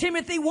 2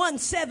 Timothy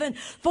 1:7,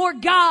 for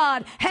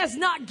God has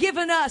not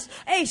given us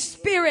a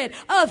spirit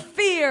of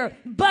fear,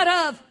 but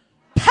of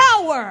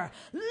power,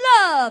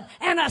 love,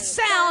 and a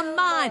sound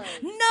mind.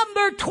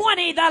 Number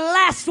 20, the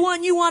last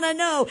one you want to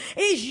know,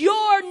 is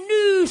your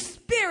new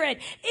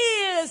spirit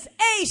is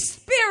a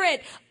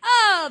spirit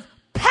of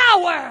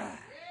power.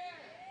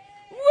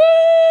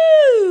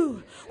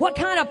 Woo! What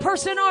kind of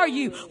person are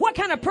you? What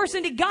kind of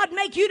person did God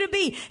make you to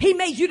be? He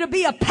made you to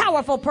be a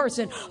powerful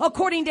person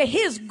according to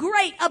His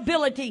great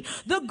ability,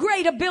 the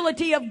great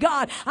ability of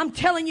God. I'm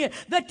telling you,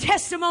 the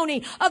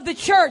testimony of the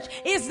church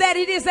is that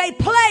it is a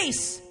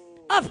place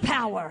of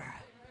power.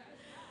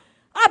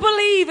 I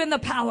believe in the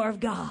power of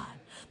God.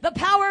 The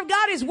power of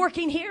God is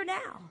working here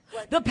now.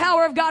 The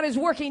power of God is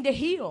working to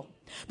heal.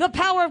 The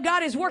power of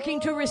God is working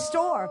to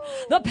restore.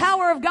 The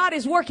power of God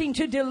is working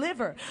to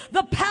deliver.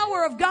 The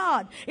power of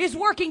God is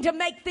working to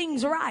make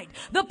things right.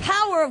 The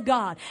power of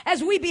God,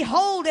 as we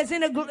behold as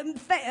in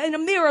a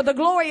mirror the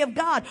glory of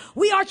God,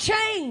 we are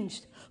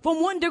changed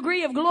from one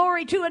degree of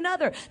glory to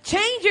another.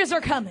 Changes are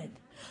coming.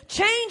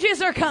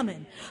 Changes are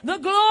coming. The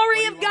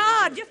glory of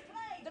God. Just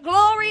play. The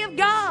glory of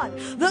God.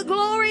 The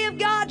glory of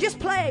God. Just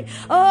play.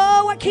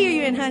 Oh, what key are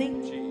you in,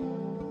 honey?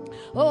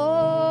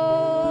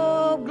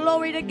 Oh,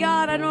 glory to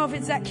God. I don't know if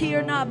it's that key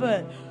or not,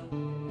 but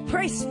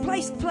play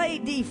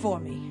D for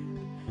me.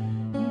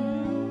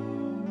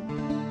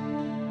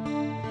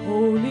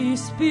 Holy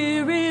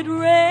Spirit,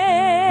 rain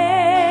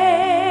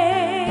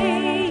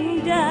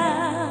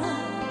down.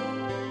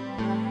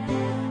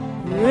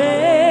 Rain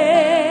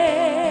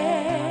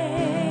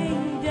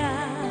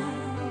down.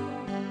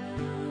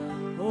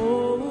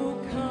 Oh,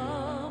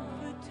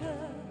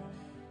 comforter.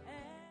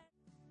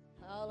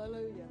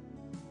 Hallelujah.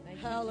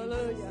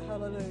 Hallelujah,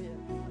 hallelujah.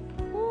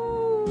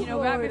 You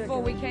know, right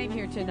before we came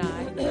here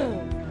tonight,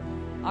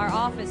 our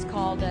office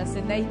called us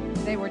and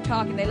they were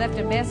talking. They left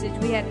a message.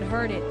 We hadn't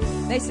heard it.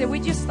 They said, we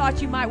just thought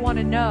you might want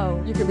to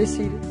know. You can be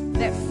seated.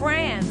 That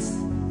France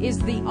is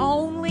the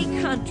only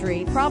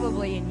country,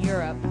 probably in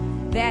Europe,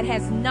 that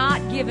has not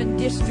given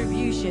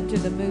distribution to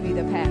the movie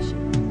The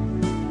Passion.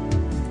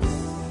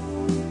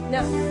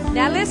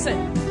 Now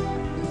listen.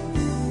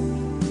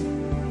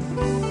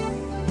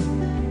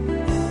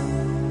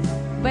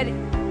 But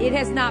it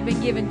has not been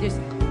given just.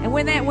 And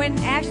when it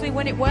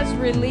was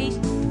released,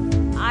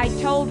 I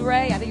told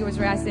Ray, I think it was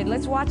Ray, I said,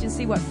 let's watch and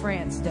see what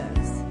France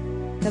does.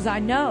 Because I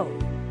know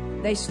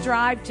they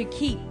strive to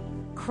keep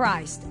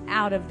Christ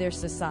out of their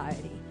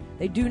society.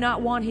 They do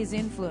not want His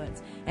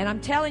influence. And I'm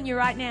telling you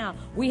right now,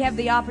 we have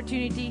the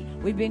opportunity.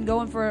 We've been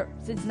going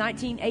since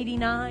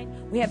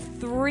 1989. We have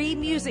 3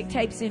 music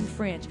tapes in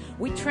French.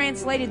 We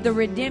translated the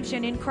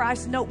Redemption in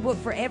Christ notebook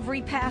for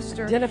every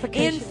pastor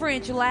in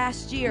French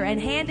last year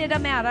and handed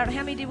them out. I don't know,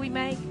 how many did we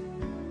make?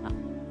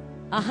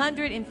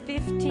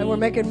 150. And we're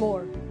making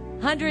more.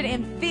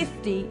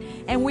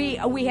 150. And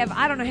we have,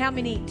 I don't know how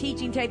many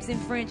teaching tapes in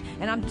French.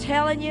 And I'm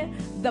telling you,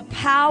 the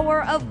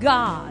power of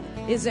God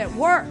is at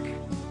work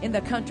in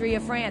the country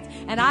of France.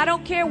 And I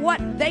don't care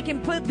what they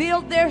can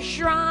build their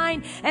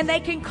shrine, and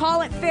they can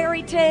call it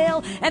fairy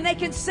tale, and they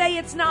can say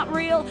it's not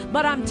real,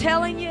 but I'm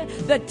telling you,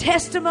 the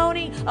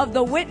testimony of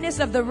the witness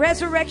of the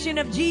resurrection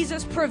of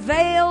Jesus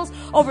prevails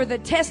over the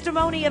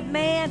testimony of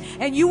man.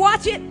 And you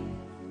watch it,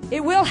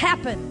 it will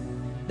happen.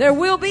 There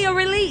will be a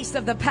release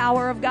of the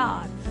power of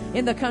God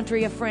in the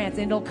country of France,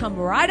 and it'll come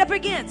right up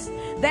against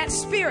that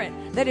spirit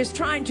that is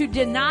trying to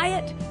deny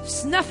it,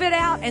 snuff it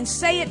out, and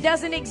say it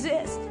doesn't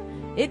exist.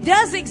 It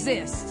does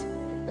exist,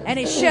 and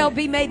it shall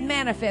be made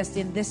manifest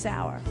in this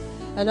hour.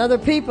 And other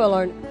people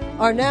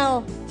are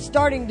now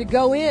starting to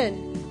go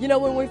in. You know,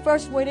 when we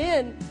first went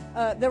in,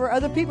 there were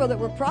other people that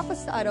were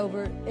prophesied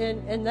over,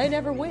 and they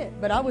never went.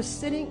 But I was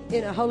sitting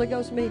in a Holy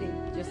Ghost meeting.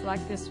 Just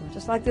like this one.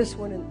 Just like this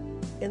one,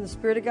 and the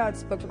Spirit of God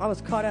spoke to me. I was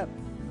caught up.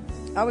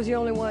 I was the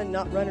only one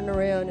not running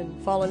around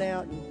and falling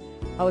out. And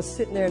I was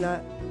sitting there, and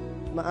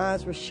my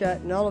eyes were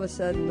shut, and all of a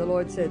sudden the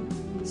Lord said,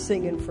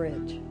 sing in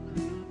French.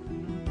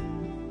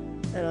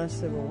 And I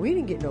said, well, we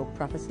didn't get no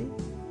prophecy.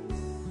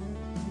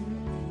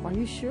 Are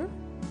you sure?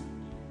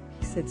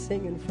 He said,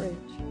 sing in French.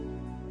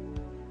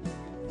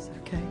 I said,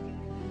 okay.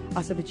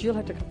 I said, but you'll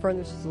have to confirm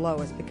this with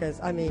Lois, because,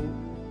 I mean,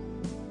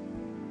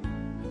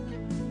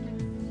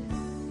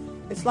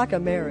 it's like a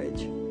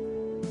marriage.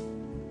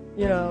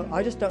 You know,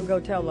 I just don't go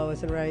tell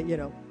Lois and Ray, you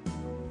know,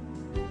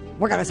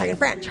 we're going to sing in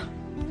French.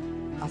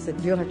 I said,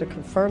 you'll have to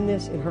confirm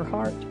this in her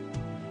heart,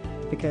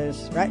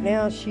 because right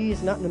now she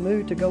is not in the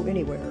mood to go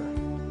anywhere.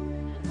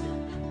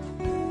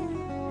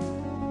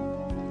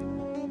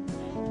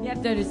 You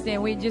have to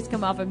understand, we had just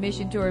come off a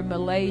mission tour in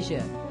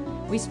Malaysia.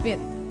 We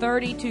spent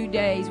 32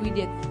 days. We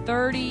did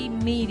 30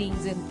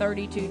 meetings in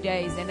 32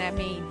 days. And I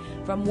mean,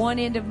 from one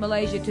end of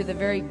Malaysia to the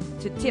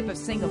tip of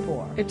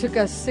Singapore. It took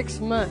us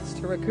 6 months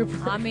to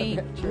recuperate. I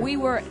mean,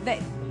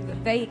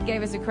 they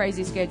gave us a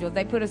crazy schedule.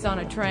 They put us on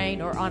a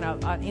train or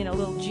in a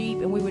little Jeep,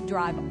 and we would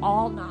drive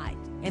all night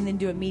and then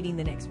do a meeting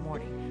the next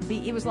morning.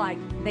 It was like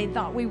they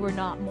thought we were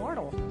not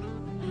mortal.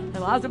 And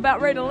I was about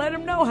ready to let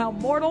them know how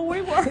mortal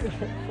we were.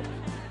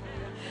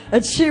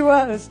 And she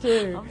was,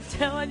 too. I'm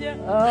telling you.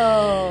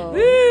 Oh.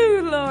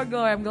 Woo, Lord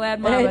glory. I'm glad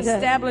Mom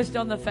established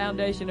on the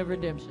foundation of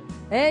redemption.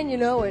 And, you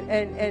know,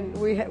 and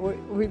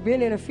we've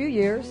been in a few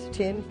years,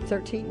 10,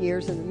 13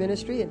 years in the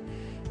ministry,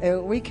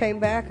 and we came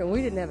back and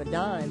we didn't have a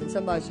dime. And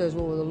somebody says,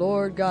 well, the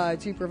Lord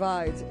guides, He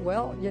provides.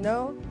 Well, you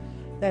know,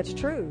 that's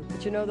true.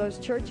 But, you know, those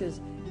churches,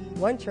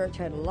 one church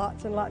had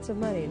lots and lots of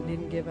money and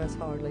didn't give us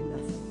hardly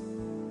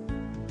nothing.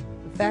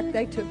 In fact,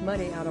 they took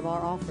money out of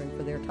our offering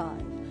for their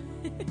tithe.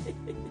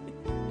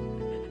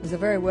 It was a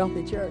very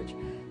wealthy church.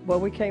 Well,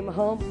 we came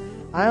home.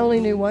 I only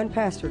knew one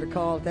pastor to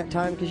call at that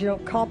time because you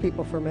don't call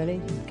people for money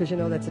because you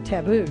know that's a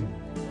taboo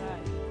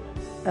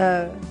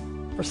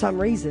for some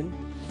reason.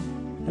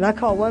 And I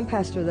called one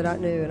pastor that I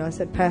knew, and I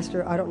said,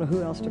 Pastor, I don't know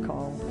who else to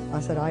call. I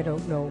said, I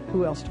don't know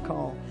who else to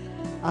call.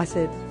 I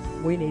said,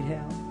 we need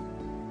help.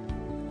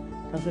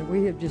 I said,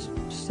 we have just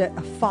set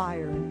a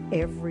fire in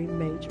every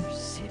major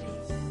city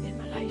in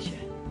Malaysia.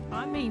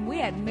 I mean, we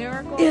had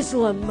miracles.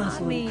 Islam,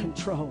 Muslim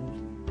controlled.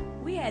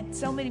 We had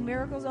so many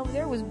miracles over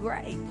there. It was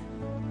great.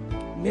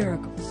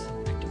 Miracles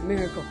after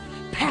miracle.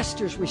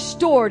 Pastors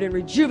restored and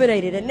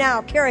rejuvenated and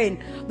now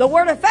carrying the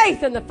word of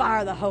faith and the fire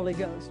of the Holy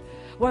Ghost.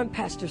 One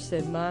pastor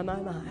said, my.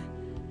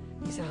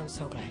 He said, I'm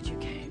so glad you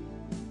came.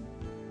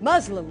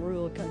 Muslim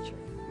ruled country.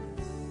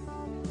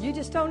 You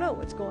just don't know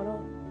what's going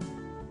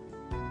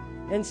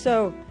on. And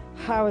so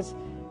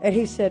and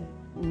he said,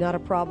 not a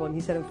problem.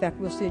 He said, in fact,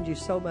 we'll send you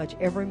so much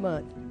every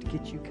month to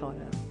get you caught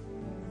up.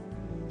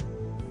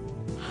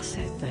 I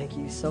said, thank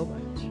you so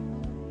much.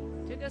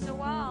 Took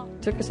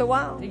us a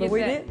while. But we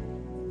did.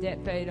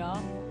 Debt paid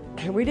off.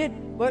 And we did.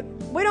 But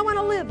we don't want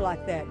to live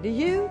like that. Do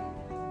you?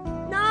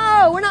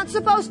 No, we're not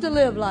supposed to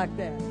live like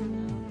that.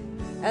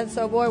 And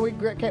so, boy, we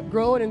kept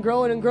growing and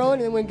growing and growing.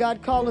 And then when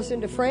God called us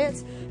into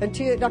France, and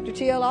Dr.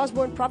 T.L.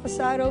 Osborne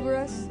prophesied over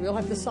us, we'll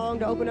have the song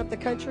to open up the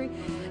country.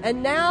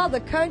 And now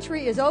the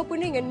country is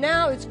opening, and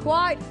now it's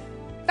quite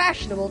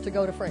fashionable to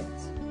go to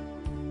France.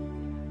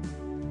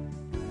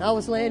 I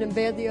was laying in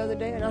bed the other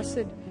day, and I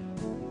said,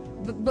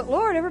 but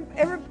Lord,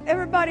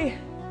 everybody,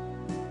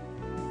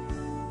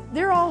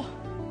 they're all...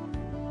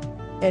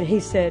 And He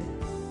said,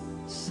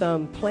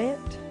 some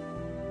plant,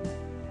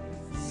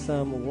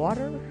 some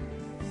water,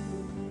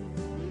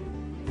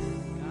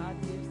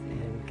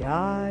 and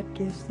God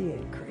gives the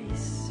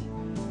increase.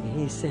 And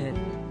He said,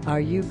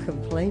 are you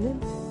complaining?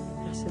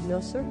 I said,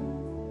 no, sir.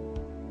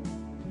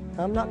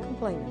 I'm not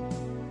complaining.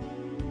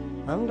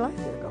 I'm glad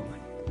they're going.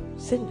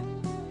 Send them.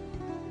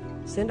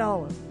 Send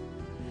all of them.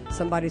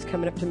 Somebody's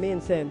coming up to me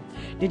and saying,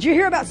 did you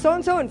hear about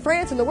so-and-so in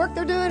France and the work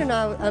they're doing? And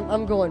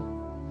I'm going,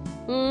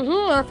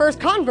 our first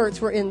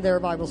converts were in their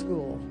Bible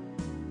school.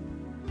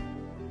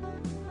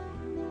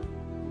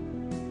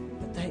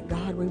 But thank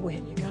God we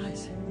win, you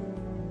guys.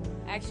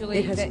 Actually,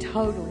 it has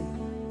totally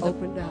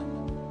opened up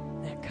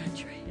that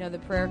country. You know, the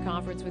prayer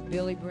conference with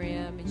Billy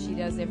Brim, and she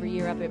does every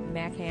year up at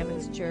Mac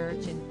Hammond's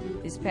church.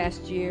 And this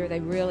past year, they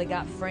really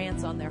got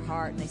France on their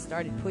heart, and they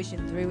started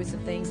pushing through with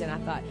some things. And I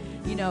thought,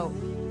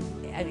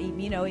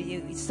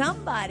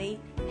 somebody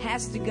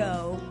has to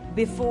go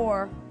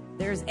before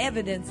there's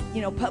evidence,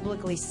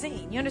 publicly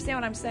seen. You understand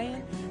what I'm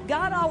saying?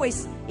 God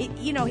always,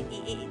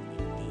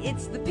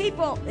 it's the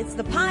people, it's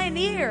the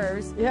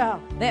pioneers that,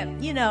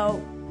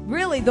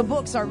 really the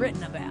books are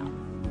written about.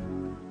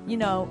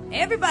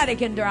 Everybody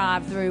can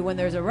drive through when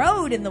there's a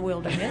road in the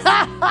wilderness.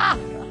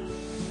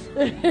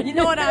 You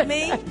know what I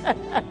mean?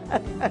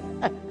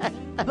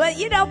 But,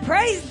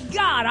 praise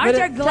God. Aren't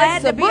you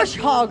glad to be bush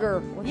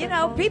hogger?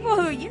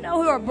 People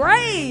who are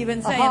brave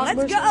and saying,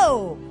 let's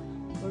go.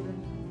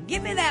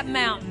 Give me that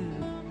mountain.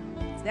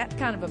 It's that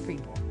kind of a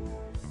people.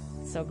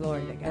 So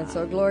glory to God. And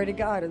so glory to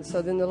God. And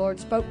so then the Lord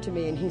spoke to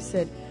me and He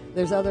said,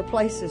 there's other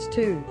places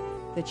too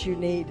that you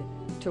need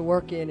to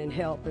work in and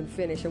help and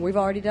finish. And we've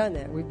already done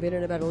that. We've been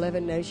in about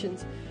 11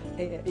 nations,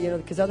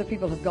 because other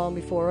people have gone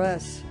before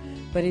us.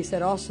 But He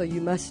said also,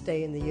 you must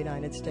stay in the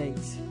United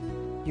States.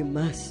 You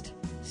must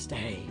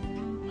stay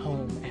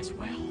home as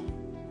well.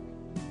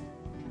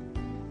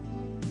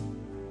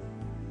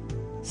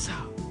 So,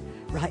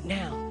 right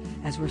now,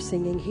 as we're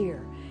singing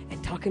here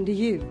and talking to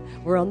you,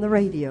 we're on the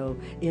radio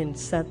in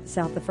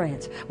south of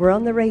France. We're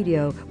on the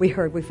radio. We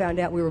found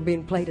out we were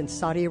being played in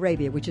Saudi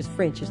Arabia, which is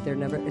French. It's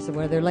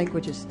one of their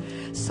languages.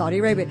 Saudi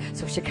Arabia.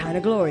 So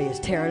Shekinah Glory is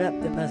tearing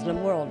up the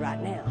Muslim world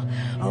right now.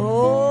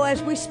 Oh,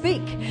 as we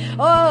speak.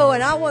 Oh,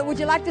 and would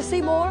you like to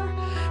see more?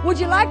 Would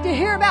you like to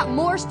hear about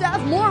more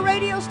stuff, more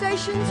radio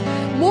stations,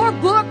 more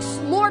books,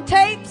 more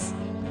tapes?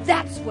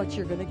 That's what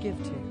you're going to give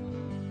to.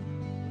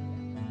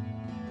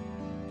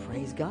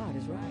 Praise God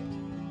is right.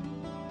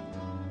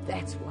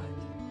 That's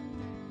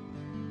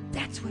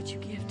what you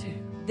give to.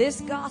 This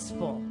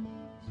gospel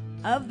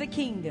of the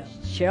kingdom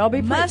shall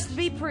be preached.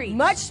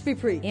 Must be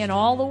preached in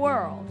all the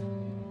world.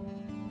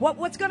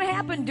 What's going to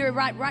happen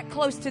right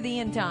close to the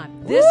end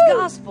time? This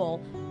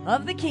gospel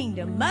of the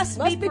kingdom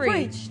must be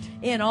preached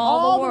in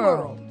all the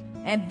world.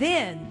 And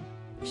then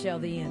shall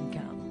the end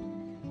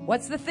come.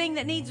 What's the thing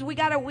that we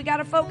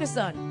gotta focus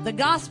on? The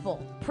gospel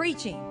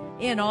preaching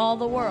in all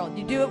the world.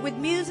 You do it with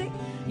music.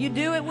 You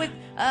do it with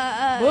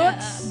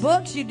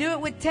books. You do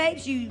it with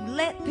tapes. You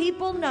let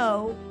people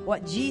know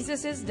what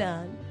Jesus has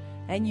done,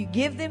 and you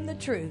give them the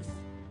truth,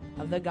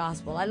 of the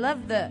gospel. I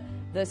love the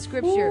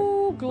scripture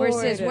where it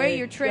says, where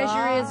your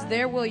treasure is,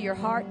 there will your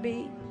heart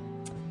be.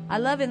 I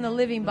love in the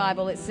Living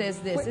Bible it says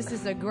this. This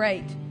is a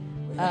great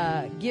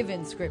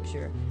given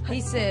scripture.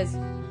 He says,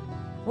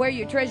 where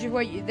your treasure,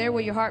 there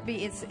will your heart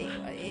be. It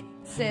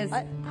says,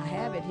 I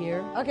have it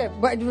here. Okay,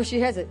 but she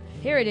has it.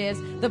 Here it is.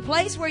 The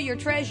place where your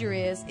treasure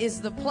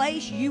is the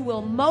place you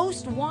will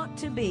most want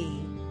to be,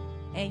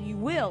 and you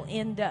will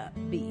end up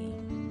being.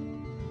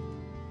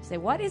 Say,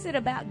 what is it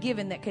about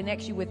giving that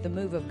connects you with the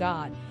move of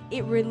God?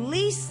 It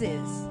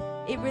releases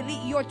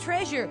your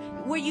treasure.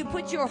 Where you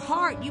put your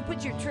heart, you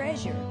put your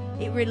treasure.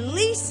 It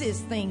releases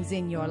things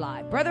in your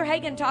life. Brother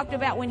Hagin talked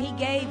about when he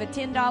gave a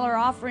 $10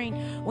 offering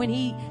when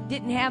he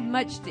didn't have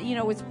much,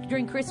 it was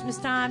during Christmas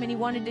time and he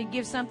wanted to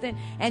give something.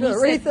 And to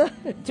Aretha.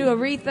 To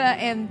Aretha,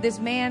 and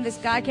this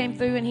guy came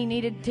through and he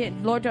needed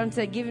Lord told him,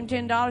 said, give him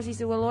 $10. He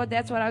said, well, Lord,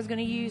 that's what I was going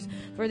to use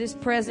for this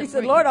present. He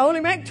said, Lord, I only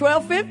make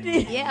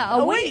 $12.50. Yeah,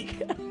 a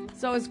week.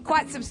 So it's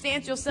quite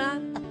substantial,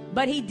 son.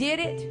 But he did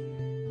it.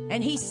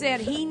 And he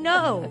said he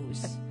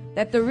knows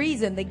that the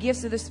reason the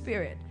gifts of the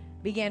Spirit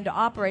began to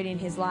operate in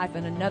his life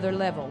on another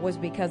level was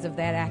because of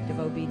that act of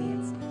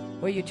obedience.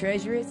 Where your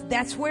treasure is,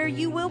 that's where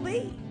you will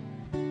be.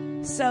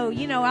 So,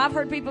 I've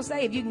heard people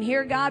say if you can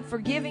hear God for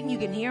giving, you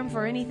can hear him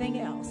for anything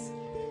else.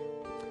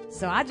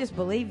 So I just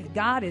believe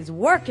God is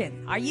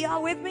working. Are you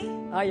all with me?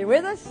 Are you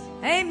with us?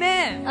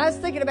 Amen. I was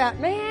thinking about,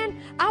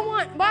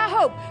 I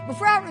hope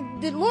before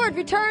the Lord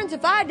returns,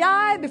 if I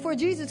die before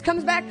Jesus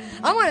comes back,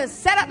 I want to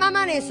set up my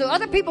money so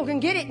other people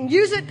can get it and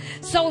use it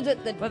so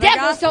that the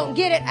devils don't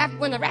get it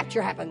when the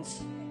rapture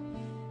happens.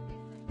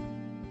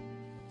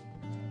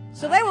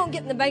 So they won't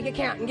get in the bank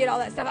account and get all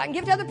that stuff. I can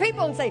give it to other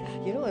people and say,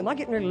 am I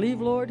getting ready to leave,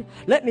 Lord?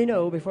 Let me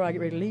know before I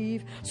get ready to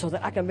leave so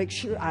that I can make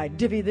sure I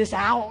divvy this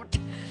out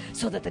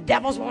so that the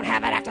devils won't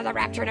have it after the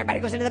rapture and everybody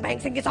goes into the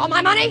banks and gets all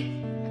my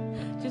money.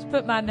 Just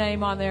put my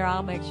name on there.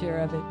 I'll make sure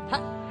of it.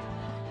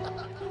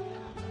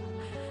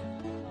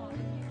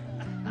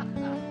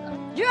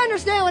 Do you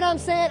understand what I'm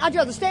saying? I'd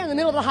rather stand in the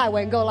middle of the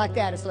highway and go like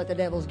that and let the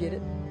devils get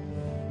it.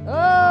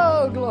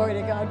 Oh, glory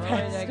to God,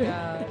 Pastor. Glory to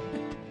God.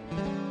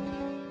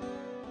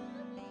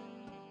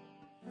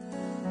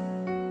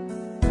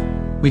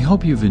 We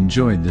hope you've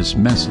enjoyed this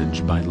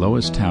message by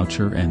Lois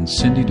Toucher and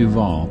Cindy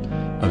Duvall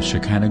of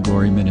Shekinah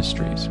Glory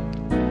Ministries.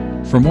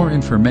 For more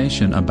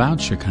information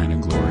about Shekinah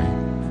Glory,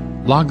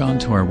 log on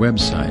to our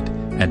website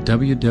at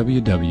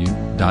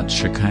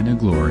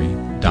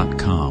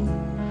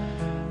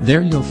www.shekinahglory.com.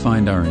 There you'll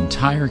find our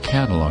entire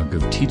catalog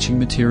of teaching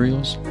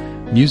materials,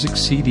 music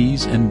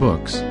CDs, and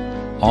books,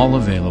 all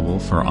available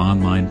for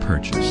online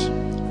purchase.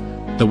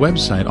 The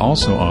website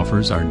also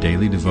offers our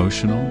daily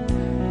devotional,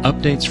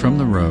 updates from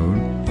the road,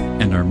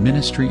 and our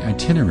ministry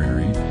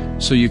itinerary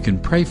so you can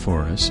pray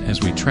for us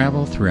as we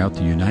travel throughout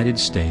the United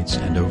States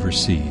and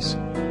overseas.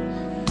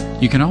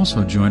 You can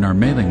also join our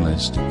mailing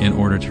list in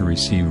order to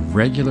receive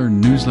regular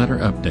newsletter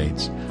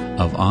updates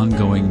of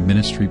ongoing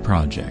ministry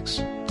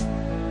projects.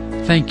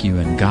 Thank you,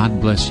 and God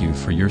bless you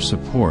for your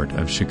support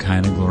of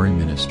Shekinah Glory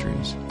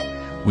Ministries.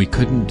 We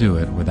couldn't do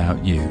it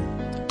without you.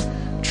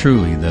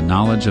 Truly, the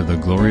knowledge of the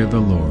glory of the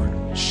Lord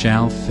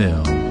shall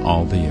fill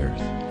all the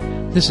earth.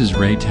 This is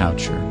Ray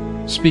Toucher,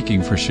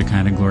 speaking for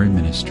Shekinah Glory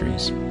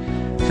Ministries.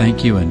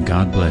 Thank you, and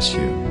God bless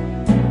you.